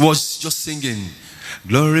 was just singing,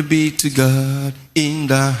 glory be to God in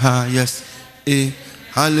the highest.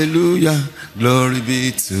 Hallelujah. Glory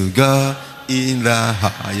be to God in the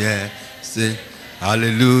highest.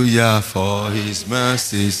 Hallelujah, for his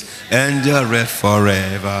mercies endureth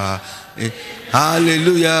forever.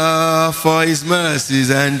 Hallelujah, for his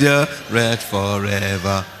mercies endureth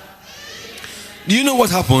forever. Do you know what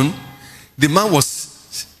happened? The man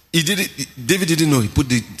David didn't know. He put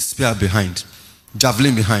the spear behind,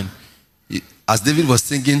 javelin behind. As David was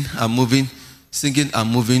singing and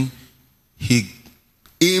moving, he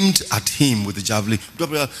aimed at him with the javelin.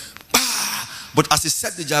 But as he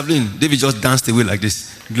set the javelin, David just danced away like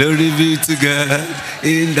this. Glory be to God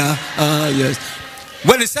in the highest.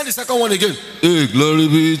 When he said the second one again, hey, glory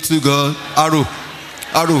be to God. Arrow.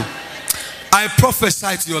 I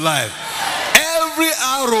prophesy to your life. Every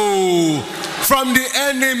arrow from the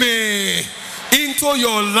enemy into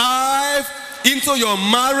your life, into your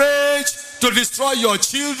marriage, to destroy your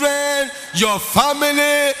children, your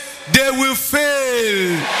family, they will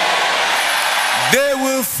fail. They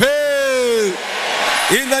will fail.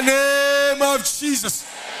 In the name of Jesus.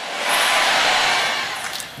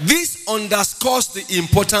 This underscores the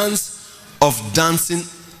importance of dancing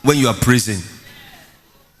when you are praising.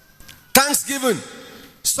 Thanksgiving.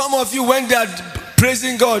 Some of you, when they are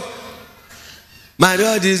praising God, my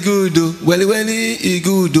God is good, welly welly, he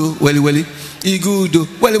good, welly welly, he good,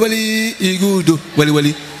 welly welly, he good, welly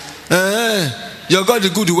welly. Your God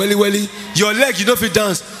is good, welly welly. Your leg, you don't fit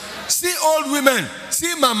dance. See old women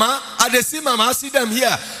see mama, I see them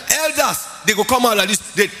here. Elders, they go come out like this.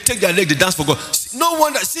 They take their leg, they dance for God. No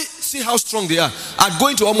wonder. See how strong they are. At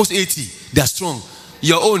going to almost 80, they are strong.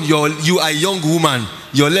 You are a young woman.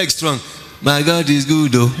 Your leg strong. My God is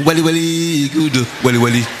good, oh. Welly, welly, good, oh. Welly,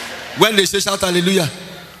 welly. When they say shout hallelujah,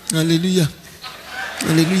 hallelujah,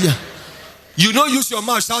 hallelujah. You don't use your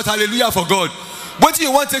mouth, shout hallelujah for God. What do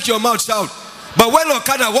you want to take your mouth, shout? But when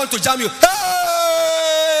Okada want to jam you,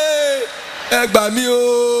 hey! Egba mi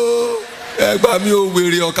o,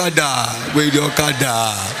 were Okada.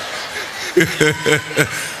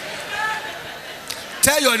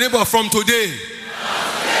 Tell your neighbor from today,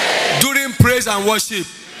 during praise and worship,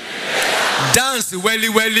 dance welly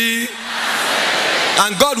welly,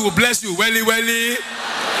 and God will bless you welly welly,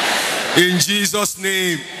 in Jesus'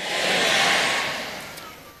 name.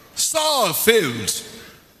 Saul failed.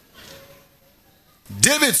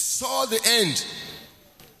 David saw the end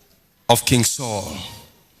of King Saul.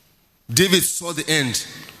 David saw the end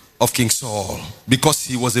of King Saul because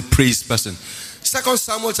he was a praise person. 2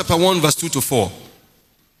 Samuel chapter 1 verse 2 to 4.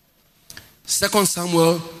 2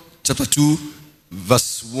 Samuel chapter 2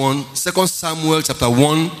 verse 1. 2 Samuel chapter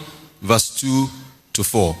 1 verse 2 to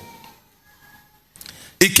 4.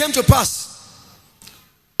 It came to pass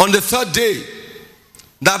on the third day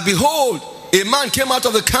that behold, a man came out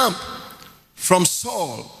of the camp from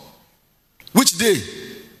Saul. Which day?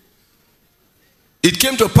 It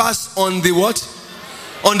came to pass on the what?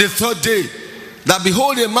 On the third day that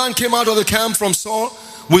behold, a man came out of the camp from Saul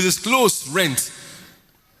with his clothes rent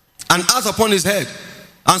and earth upon his head.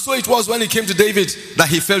 And so it was when he came to David that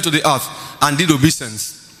he fell to the earth and did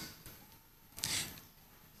obeisance.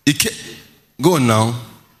 Go on now.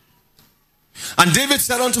 And David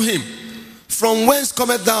said unto him, from whence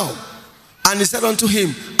comest thou? And he said unto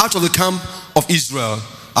him, out of the camp of Israel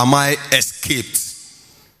am I escaped.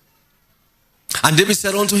 And David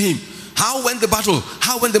said unto him, how went the battle?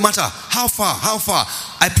 How went the matter? How far? How far?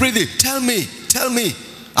 I pray thee, tell me.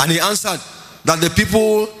 And he answered, that the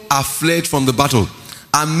people are fled from the battle.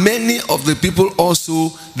 And many of the people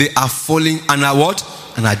also, they are falling and are what?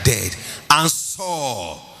 And are dead. And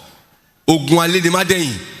Saul,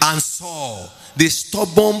 and Saul, the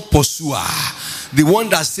stubborn pursuer, the one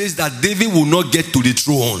that says that David will not get to the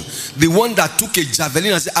throne, the one that took a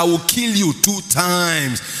javelin and said, I will kill you 2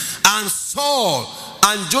 times. And Saul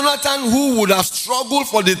and Jonathan, who would have struggled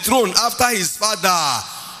for the throne after his father,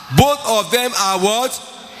 both of them are what?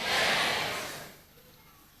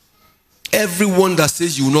 Everyone that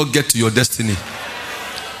says you will not get to your destiny,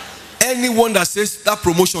 anyone that says that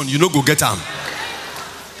promotion you no go get them,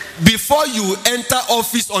 before you enter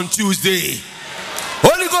office on Tuesday,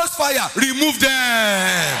 Holy Ghost fire, remove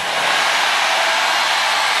them.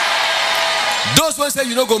 Those ones say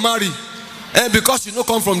you no go marry, and because you no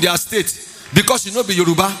come from their state, because you no be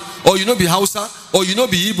Yoruba, or you no be Hausa, or you no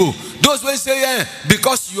be Igbo. Those ones say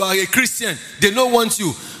because you are a Christian, they don't want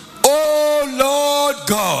you. Oh Lord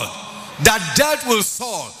God, that death will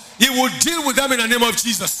Saul, he will deal with them in the name of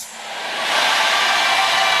Jesus.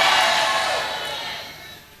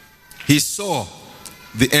 He saw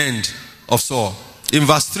the end of Saul. In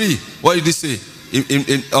verse 3, what did he say?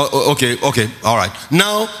 Okay, all right.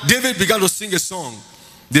 Now, David began to sing a song.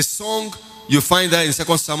 The song, you find that in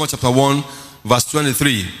 2 Samuel chapter 1, verse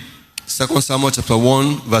 23. 2 Samuel chapter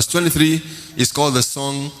 1, verse 23 is called the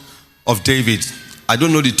Song of David. I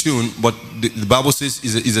don't know the tune, but the Bible says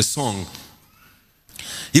is a song.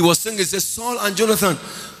 He was singing, it says, Saul and Jonathan,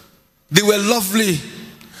 they were lovely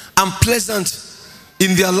and pleasant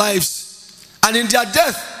in their lives. And in their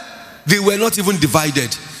death, they were not even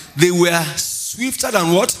divided. They were swifter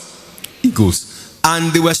than what? Eagles.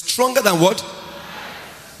 And they were stronger than what?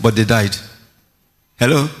 But they died.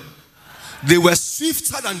 Hello? They were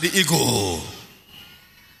swifter than the eagle.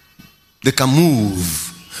 They can move.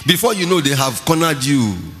 Before you know, they have cornered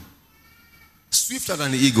you. Swifter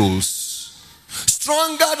than the eagles.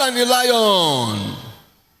 Stronger than the lion.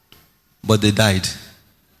 But they died.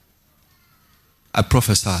 I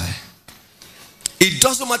prophesy. It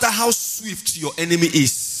doesn't matter how swift your enemy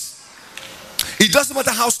is. It doesn't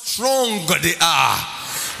matter how strong they are.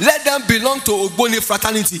 Let them belong to Ogboni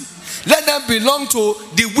fraternity. Let them belong to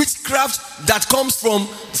the witchcraft that comes from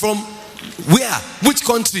where? Which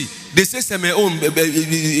country? They say Semeon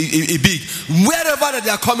big. Wherever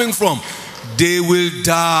they are coming from, they will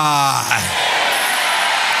die.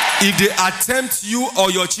 If they attempt you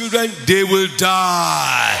or your children, they will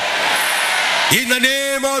die. In the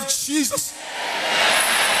name of Jesus.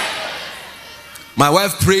 My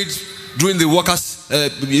wife prayed during the workers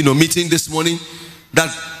meeting this morning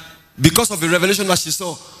that because of the revelation that she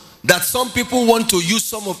saw, that some people want to use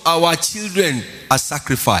some of our children as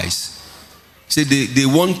sacrifice. Say they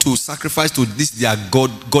want to sacrifice to this their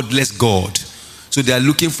godless God. So they are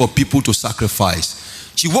looking for people to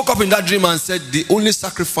sacrifice. She woke up in that dream and said the only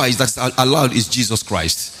sacrifice that's allowed is Jesus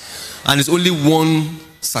Christ. And it's only one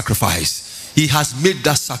sacrifice. He has made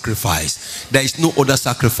that sacrifice. There is no other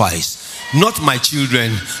sacrifice. Not my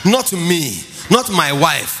children, not me, not my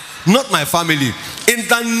wife, not my family. In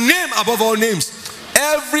the name above all names,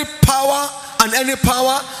 every power and any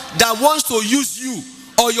power that wants to use you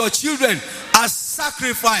or your children as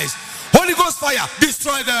sacrifice, Holy Ghost fire,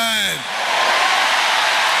 destroy them.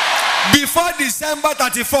 Before December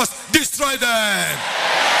 31st, destroy them.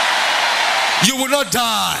 You will not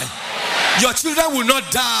die. Your children will not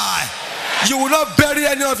die. You will not bury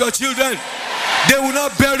any of your children. They will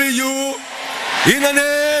not bury you. In the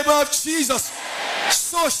name of Jesus,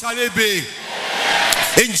 so shall it be.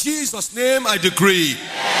 In Jesus' name I decree.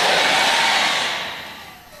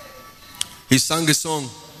 He sang a song,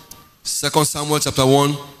 2 Samuel chapter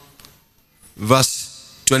 1,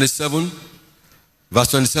 verse 27.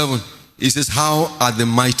 Verse 27, it says, how are the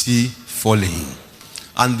mighty falling,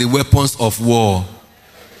 and the weapons of war?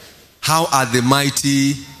 How are the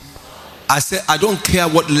mighty? I say, I don't care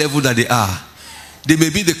what level that they are. They may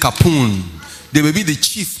be the capone. They may be the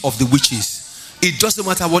chief of the witches. It doesn't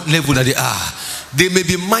matter what level that they are. They may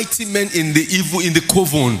be mighty men in the evil, in the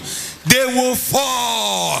coven. They will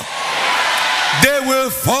fall. They will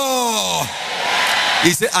fall.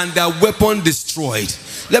 He said, and their weapon destroyed.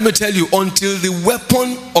 Let me tell you, until the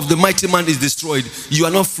weapon of the mighty man is destroyed, you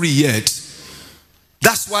are not free yet.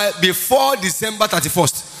 That's why before December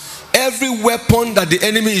 31st, every weapon that the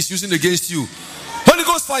enemy is using against you, Holy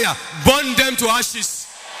Ghost fire, burn them to ashes.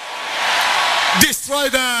 Destroy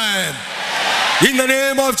them. In the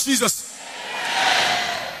name of Jesus.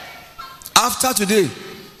 After today,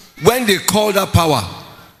 when they call that power,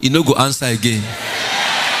 you no go answer again.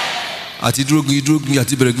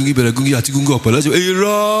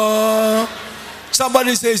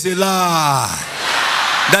 Somebody says a lie.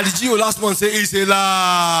 That the Geo last month say it's a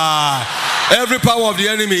lie. Every power of the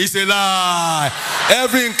enemy is a lie.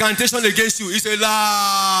 Every incantation against you is a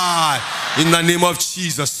lie. In the name of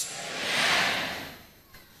Jesus.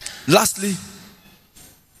 Lastly,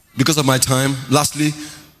 because of my time,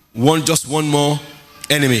 just one more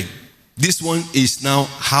enemy. This one is now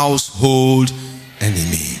household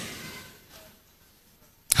enemy.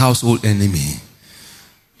 Household enemy.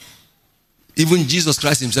 Even Jesus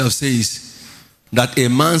Christ himself says that a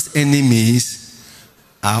man's enemies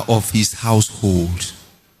are of his household.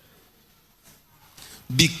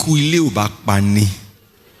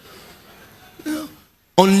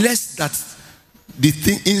 Unless that the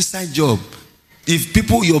thing inside job, if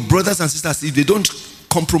people, your brothers and sisters, if they don't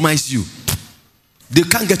compromise you, they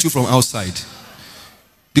can't get you from outside.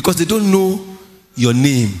 Because they don't know your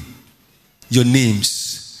name, your names.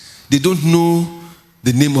 They don't know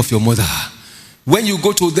the name of your mother. When you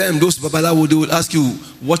go to them, those babalawo, they will ask you,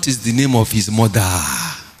 what is the name of his mother?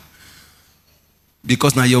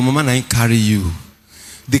 Because now your mama ain't carry you.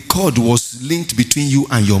 The cord was linked between you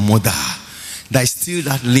and your mother. There is still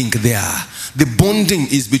that link there. The bonding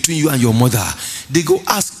is between you and your mother. They go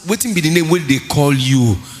ask, what will be the name when they call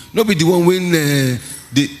you? Not be the one when the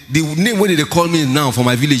name when they call me now for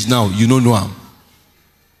my village now, you don't know him.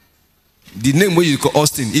 The name where you call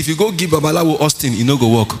Austin. If you go give Babalawo Austin, you no go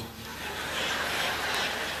work.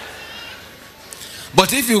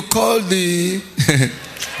 But if you call the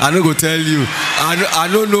I no go tell you. I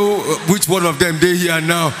don't know which one of them they here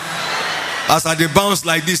now. As I they bounce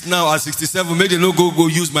like this now at 67, maybe they no go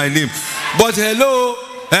use my name. But hello,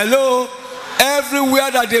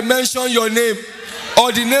 everywhere that they mention your name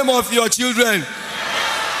or the name of your children,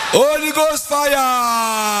 Holy Ghost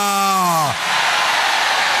fire.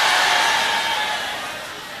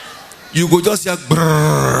 You go just hear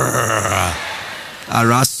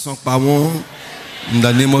in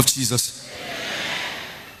the name of Jesus.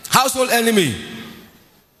 Household enemy.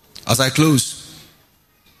 As I close,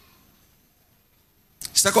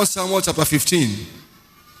 2 Samuel chapter 15,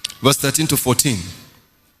 verse 13 to 14.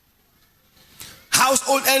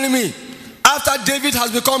 Household enemy. After David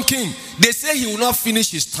has become king, they say he will not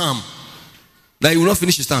finish his term. That he will not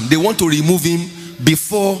finish his term. They want to remove him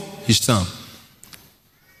before his term.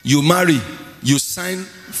 You marry, you sign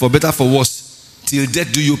for better for worse, till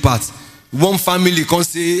death do you part. One family can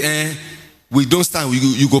say, we don't stand,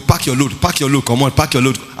 you go pack your load, come on, pack your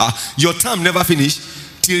load. Your term never finish,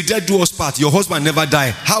 till death do us part. Your husband never die,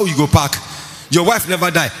 how you go pack? Your wife never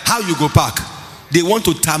die, how you go pack? They want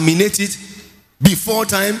to terminate it before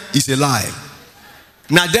time, is a lie.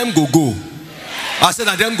 Now them go. I said,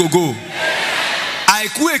 "I them go. I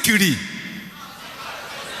kwekiri.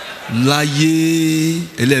 La ye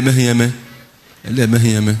ele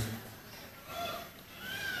mehiyeme.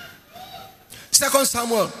 Second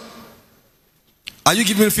Samuel. Are you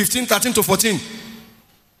giving me 15, 13 to 14?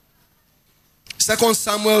 Second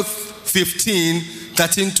Samuel 15,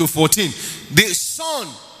 13 to 14. The son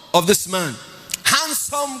of this man,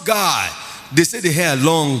 handsome guy. They say the hair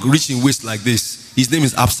long, reaching waist like this. His name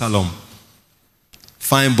is Absalom.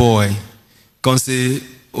 Fine boy. Come say,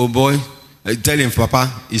 oh boy, tell him,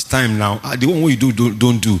 Papa, it's time now. The one what you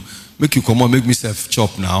don't do. Make you come on, make myself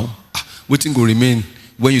chop now. Waiting will remain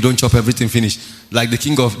when you don't chop everything finish. Like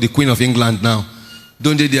the Queen of England now.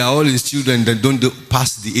 Don't they are all his children that don't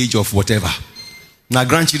pass the age of whatever. Now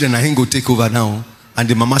grandchildren, I ain't go take over now. And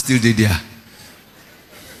the mama still there.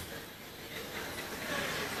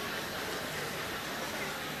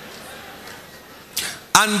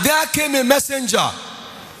 And there came a messenger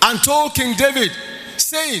and told King David,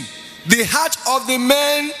 saying, the heart of the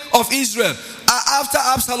men of Israel are after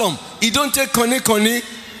Absalom. He don't take Connie,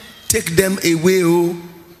 take them away. Oh.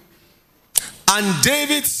 And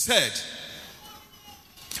David said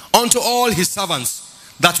unto all his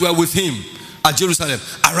servants that were with him at Jerusalem,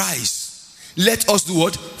 arise, let us do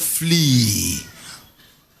what? Flee.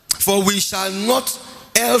 For we shall not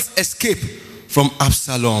else escape from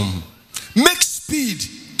Absalom. Make speed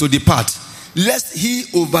to depart, lest he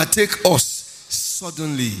overtake us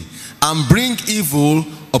suddenly and bring evil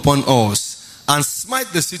upon us and smite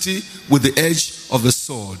the city with the edge of the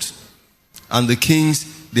sword. And the kings,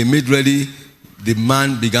 they made ready. The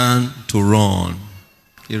man began to run.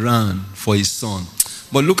 He ran for his son.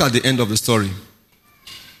 But look at the end of the story.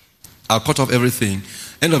 I'll cut off everything.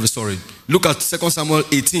 End of the story. Look at 2 Samuel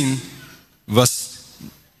 18, verse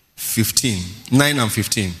 15. 9 and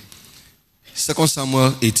 15. 2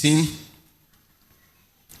 Samuel 18,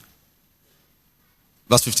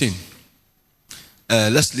 verse 15.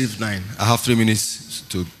 Let's leave 9. I have 3 minutes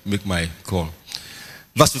to make my call.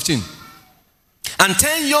 Verse 15. And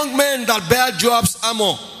 10 young men that bare Joab's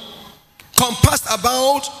armor compassed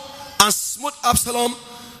about and smote Absalom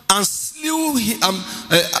and slew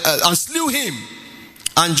him.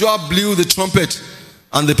 And Joab blew the trumpet,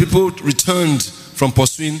 and the people returned from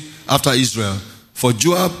pursuing after Israel. For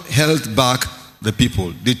Joab held back the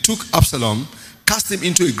people. They took Absalom, cast him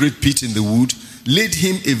into a great pit in the wood, laid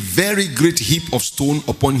him a very great heap of stone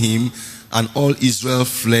upon him, and all Israel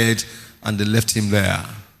fled, and they left him there.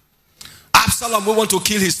 Absalom will want to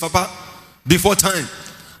kill his papa before time.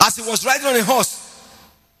 As he was riding on a horse,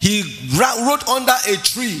 he rode under a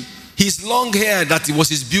tree. His long hair, that was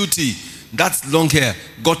his beauty, that long hair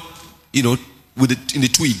got, in the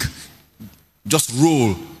twig. Just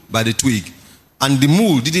roll by the twig. And the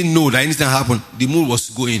mule didn't know that anything happened. The mule was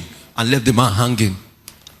going and left the man hanging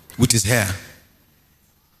with his hair.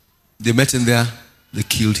 They met him there. They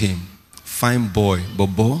killed him. Fine boy.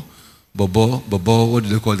 Bobo, what do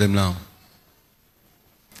they call them now?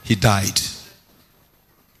 He died.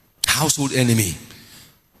 Household enemy.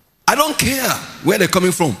 I don't care where they're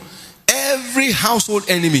coming from. Every household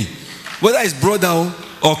enemy, whether it's brother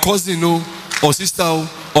or cousin or sister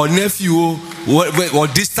or nephew or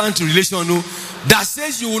distant relation that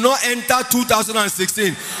says you will not enter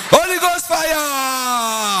 2016. Holy Ghost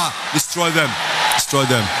fire! Destroy them. Destroy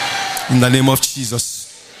them. In the name of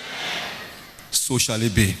Jesus. So shall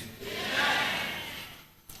it be.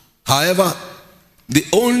 However, the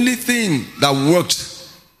only thing that worked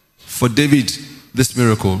for David, this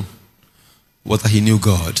miracle, was that he knew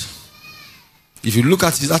God. If you look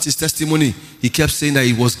at his testimony, he kept saying that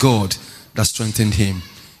it was God that strengthened him.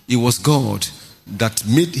 It was God that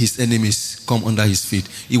made his enemies come under his feet.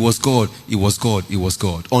 It was God, it was God, it was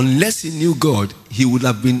God. Unless he knew God, they would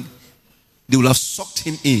have sucked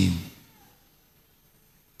him in.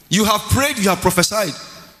 You have prayed, you have prophesied.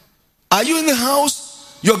 Are you in the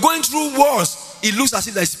house? You're going through wars. It looks as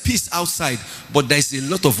if there's peace outside, but there's a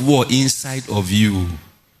lot of war inside of you.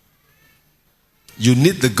 You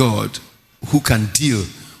need the God who can deal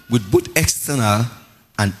with both external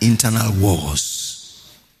and internal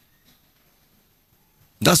wars.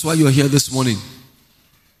 That's why you're here this morning.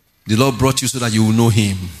 The Lord brought you so that you will know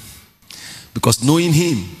him. Because knowing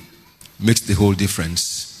him makes the whole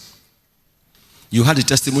difference. You had the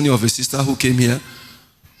testimony of a sister who came here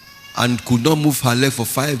and could not move her leg for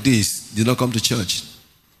 5 days, did not come to church.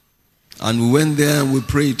 And we went there and we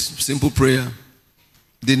prayed, simple prayer.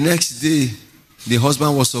 The next day, the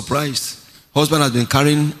husband was surprised. Husband had been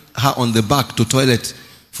carrying her on the back to toilet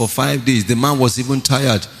for 5 days. The man was even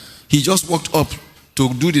tired. He just walked up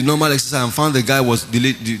to do the normal exercise and found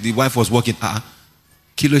the wife was working.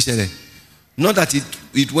 Kilo said, Not that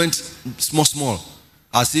it went small,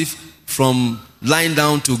 as if from lying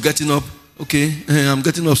down to getting up. Okay, I'm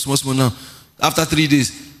getting up small now. After 3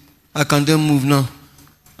 days, I can then move now.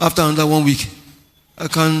 After another 1 week, I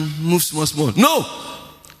can move small. No!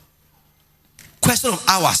 Question of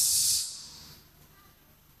hours.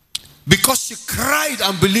 Because she cried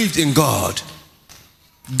and believed in God.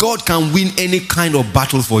 God can win any kind of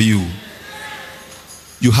battle for you.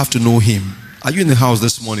 You have to know Him. Are you in the house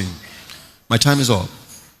this morning? My time is up.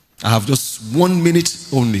 I have just 1 minute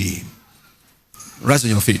only. Rise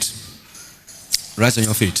on your feet. Rise on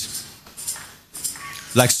your feet.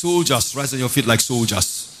 Like soldiers, rise on your feet like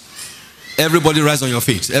soldiers. Everybody rise on your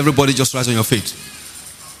feet. Everybody just rise on your feet.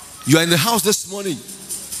 You are in the house this morning.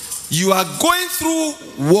 You are going through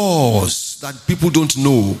wars that people don't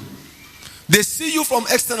know. They see you from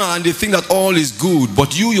external and they think that all is good,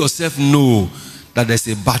 but you yourself know that there's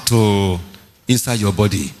a battle inside your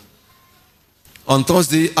body. On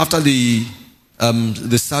Thursday, after the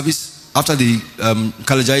service, after the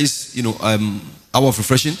Kalajai's, hour of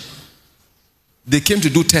refreshing, they came to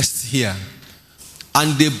do tests here,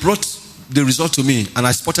 and they brought the result to me, and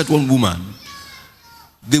I spotted one woman.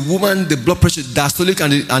 The woman, the blood pressure, the diastolic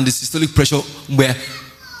and the systolic pressure were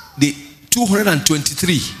the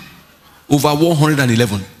 223 over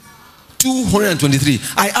 111. 223.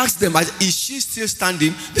 I asked them, is she still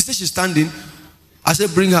standing? They said she's standing. I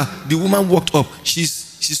said, bring her. The woman walked up.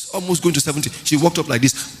 She's almost going to 70. She walked up like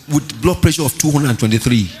this with blood pressure of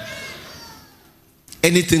 223.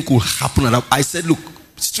 Anything could happen. I said, look,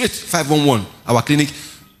 straight 511, our clinic,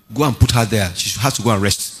 go and put her there. She has to go and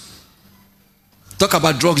rest. Talk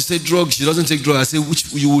about drugs. He said, drug. She doesn't take drugs. I said,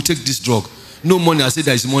 which you will take this drug? No money. I said,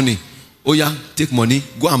 there is money. Oh yeah, take money.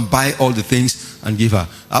 Go and buy all the things and give her.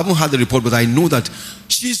 I haven't had the report, but I know that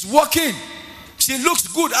she's walking. She looks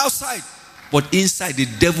good outside. But inside, the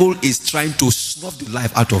devil is trying to snuff the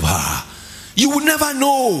life out of her. You will never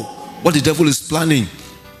know what the devil is planning.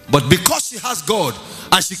 But because she has God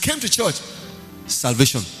and she came to church,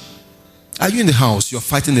 salvation. Are you in the house? You're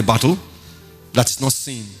fighting a battle that is not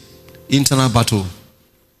seen. Internal battle.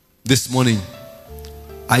 This morning,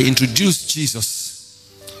 I introduced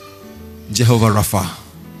Jesus, Jehovah Rapha,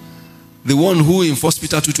 the one who in 1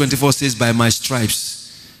 Peter 2:24 says, by my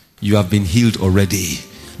stripes you have been healed already.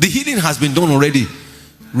 The healing has been done already.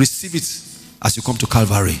 Receive it as you come to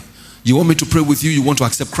Calvary. You want me to pray with you? You want to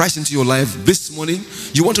accept Christ into your life this morning?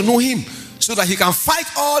 You want to know Him so that He can fight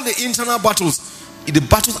all the internal battles, the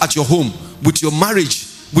battles at your home, with your marriage,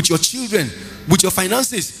 with your children, with your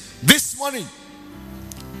finances. This morning,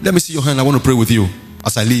 let me see your hand. I want to pray with you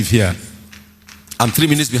as I leave here. I'm 3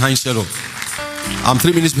 minutes behind schedule. I'm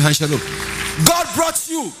 3 minutes behind schedule. God brought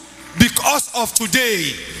you because of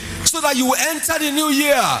today, so that you will enter the new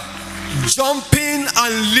year jumping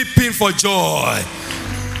and leaping for joy.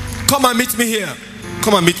 Come and meet me here.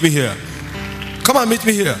 Come and meet me here. Come and meet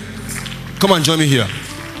me here. Come and join me here.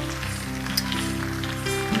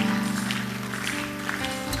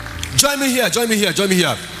 Join me here. Join me here. Join me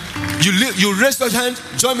here. You raise your hand.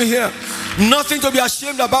 Join me here. Nothing to be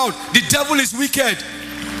ashamed about. The devil is wicked.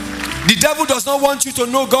 The devil does not want you to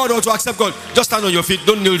know God or to accept God. Just stand on your feet.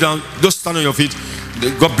 Don't kneel down. Just stand on your feet.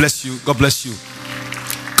 God bless you. God bless you.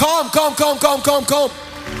 Come.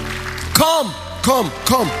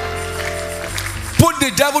 Put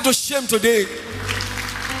the devil to shame today.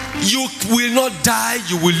 You will not die,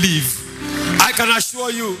 you will live. I can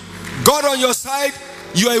assure you, God on your side,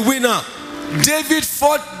 you are a winner. David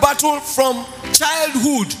fought battle from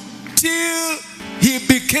childhood till he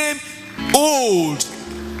became old.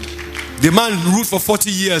 The man ruled for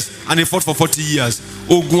 40 years and he fought for 40 years.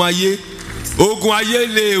 Ogun aye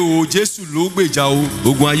le o, Jesu lo gbeja o.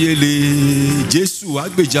 Ogun aye le, Jesu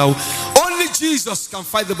agbeja o. Only Jesus can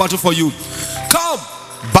fight the battle for you. Come,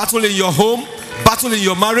 battle in your home, battle in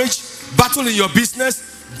your marriage, battle in your business,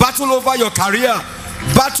 battle over your career,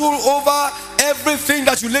 battle over everything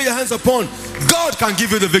that you lay your hands upon. God can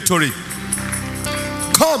give you the victory.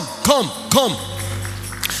 Come.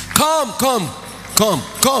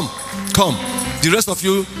 The rest of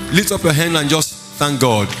you, lift up your hand and just thank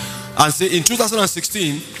God. And say, in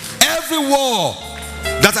 2016, every war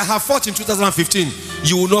that I have fought in 2015,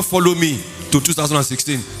 you will not follow me to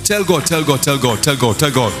 2016. Tell God.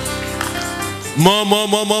 More.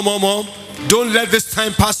 Don't let this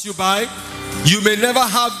time pass you by. You may never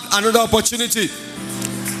have another opportunity.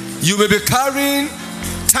 You may be carrying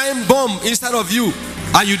time bomb inside of you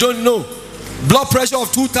and you don't know. Blood pressure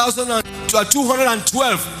of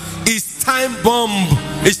 212 is time bomb.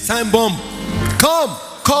 It's time bomb. Come.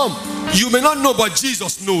 You may not know, but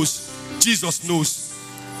Jesus knows. Jesus knows.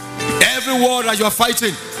 Every war that you are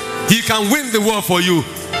fighting, He can win the war for you.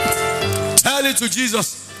 Tell it to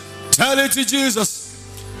Jesus. Tell it to Jesus.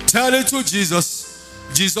 Tell it to Jesus.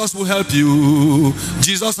 Jesus will help you.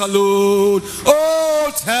 Jesus alone.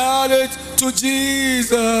 Oh, tell it to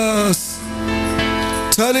Jesus.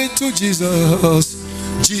 Tell it to Jesus.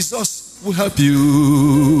 Jesus will help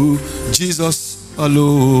you. Jesus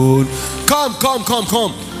alone. Come.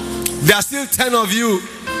 There are still 10 of you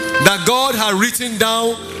that God has written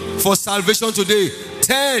down for salvation today.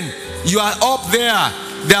 10. You are up there.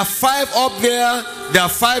 There are 5 up there. There are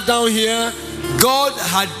 5 down here. God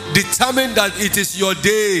had determined that it is your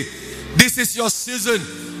day. This is your season.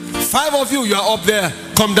 5 of you, you are up there.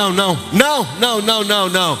 Come down now. Now.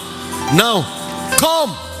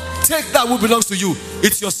 Come. Take that which belongs to you.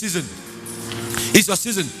 It's your season. It's your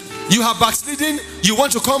season. You have backslidden. You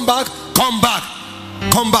want to come back. Come back.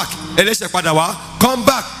 Come back.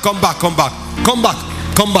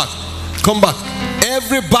 Come back.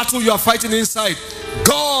 Every battle you are fighting inside,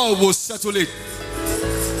 God will settle it.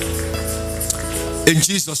 In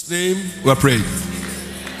Jesus' name, we are praying.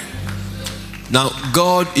 Now,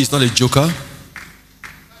 God is not a joker,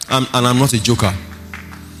 and I'm not a joker.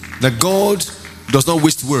 That God does not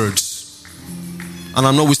waste words, and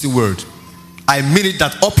I'm not wasting words. I mean it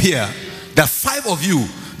that up here, there are 5 of you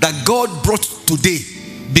that God brought today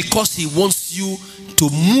because He wants you to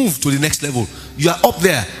move to the next level. You are up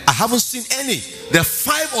there. I haven't seen any. There are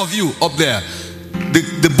 5 of you up there.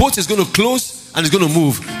 The boat is going to close and it's going to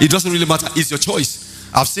move. It doesn't really matter. It's your choice.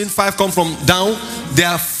 I've seen 5 come from down. There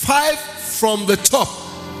are 5 from the top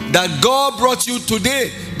that God brought you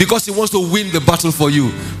today because He wants to win the battle for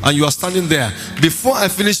you. And you are standing there. Before I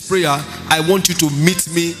finish prayer, I want you to meet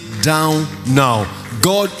me down now.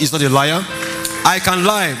 God is not a liar. I can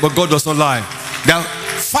lie, but God does not lie. There are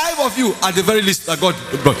 5 of you at the very least that God.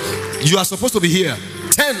 You are supposed to be here.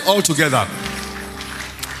 10 altogether.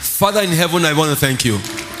 Father in heaven, I want to thank you.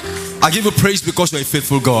 I give you praise because you are a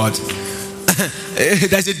faithful God.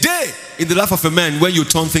 There's a day in the life of a man when you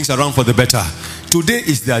turn things around for the better. Today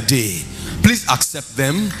is their day. Please accept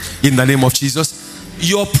them in the name of Jesus.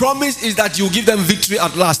 Your promise is that you give them victory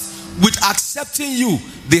at last. With accepting you,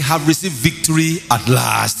 they have received victory at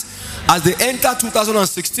last. As they enter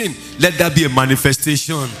 2016, let there be a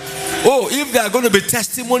manifestation. Oh, if there are going to be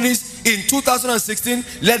testimonies in 2016,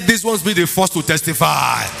 let these ones be the first to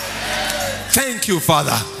testify. Thank you,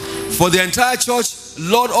 Father. For the entire church,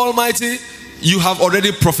 Lord Almighty, you have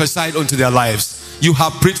already prophesied unto their lives. You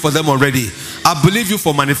have prayed for them already. I believe you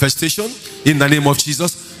for manifestation in the name of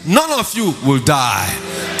Jesus. None of you will die,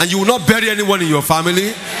 and you will not bury anyone in your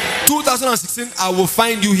family. 2016, I will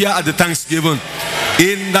find you here at the Thanksgiving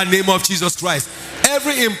in the name of Jesus Christ.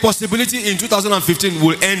 Every impossibility in 2015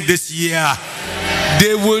 will end this year.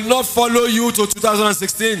 They will not follow you to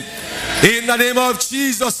 2016 in the name of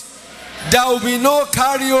Jesus. There will be no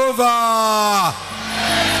carryover.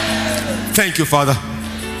 Thank you, Father.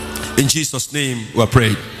 In Jesus' name we have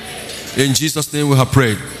prayed. In Jesus' name we have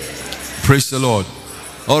prayed. Praise the Lord.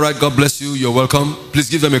 All right, God bless you. You're welcome. Please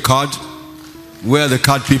give them a card. Where are the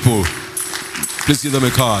card people? Please give them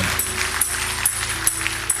a card.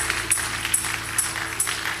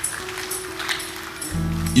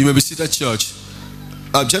 You may be seated, church.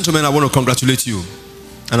 Gentlemen, I want to congratulate you.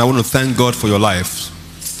 And I want to thank God for your lives.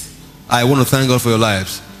 I want to thank God for your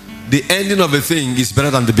lives. The ending of a thing is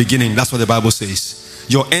better than the beginning. That's what the Bible says.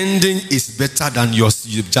 Your ending is better than your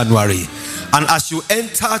January. And as you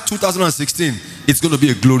enter 2016, it's going to be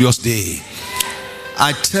a glorious day.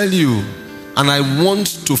 I tell you, and I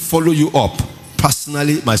want to follow you up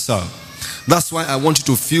personally myself. That's why I want you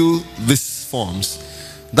to fill these forms.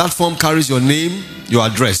 That form carries your name, your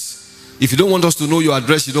address. If you don't want us to know your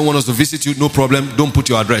address, you don't want us to visit you, no problem. Don't put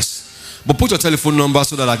your address. But put your telephone number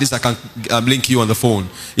so that at least I can link you on the phone.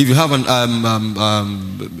 If you have an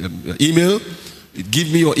email,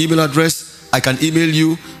 give me your email address. I can email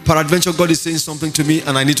you. Peradventure, God is saying something to me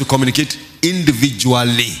and I need to communicate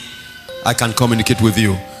individually. I can communicate with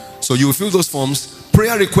you. So you will fill those forms.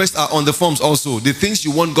 Prayer requests are on the forms also. The things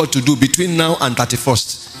you want God to do between now and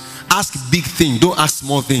 31st. Ask big thing. Don't ask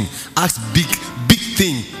small thing. Ask big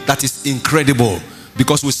thing that is incredible.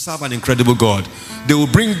 Because we serve an incredible God. They will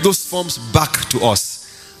bring those forms back to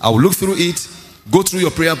us. I will look through it, go through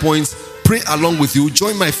your prayer points, pray along with you,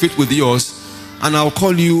 join my faith with yours, and I'll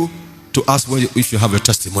call you to ask if you have a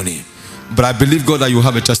testimony. But I believe, God, that you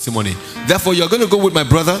have a testimony. Therefore, you're going to go with my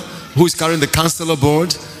brother who is carrying the counselor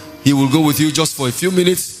board. He will go with you just for a few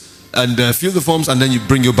minutes and fill the forms, and then you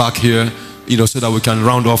bring you back here, so that we can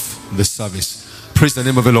round off the service. Praise the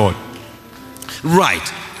name of the Lord.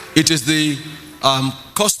 Right. It is the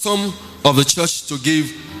custom of the church to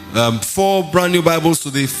give 4 brand new Bibles to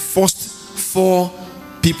the first 4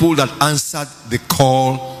 people that answered the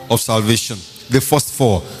call of salvation. The first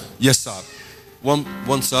 4. Yes, sir. One,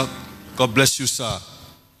 sir. God bless you, sir.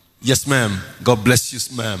 Yes, ma'am. God bless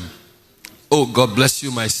you, ma'am. Oh, God bless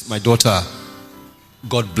you, my daughter.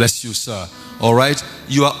 God bless you, sir. All right.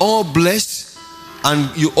 You are all blessed,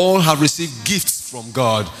 and you all have received gifts from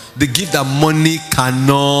God. The gift that money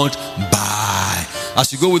cannot buy.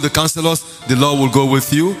 As you go with the counselors, the Lord will go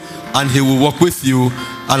with you, and He will walk with you,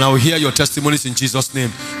 and I will hear your testimonies in Jesus'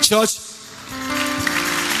 name. Church,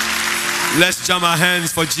 let's jam our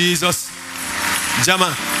hands for Jesus.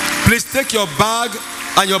 Please take your bag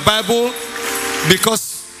and your Bible, because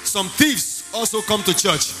some thieves also come to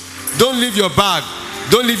church. Don't leave your bag.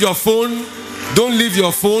 Don't leave your phone. Don't leave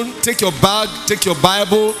your phone. Take your bag, take your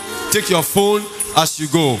Bible, take your phone as you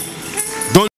go.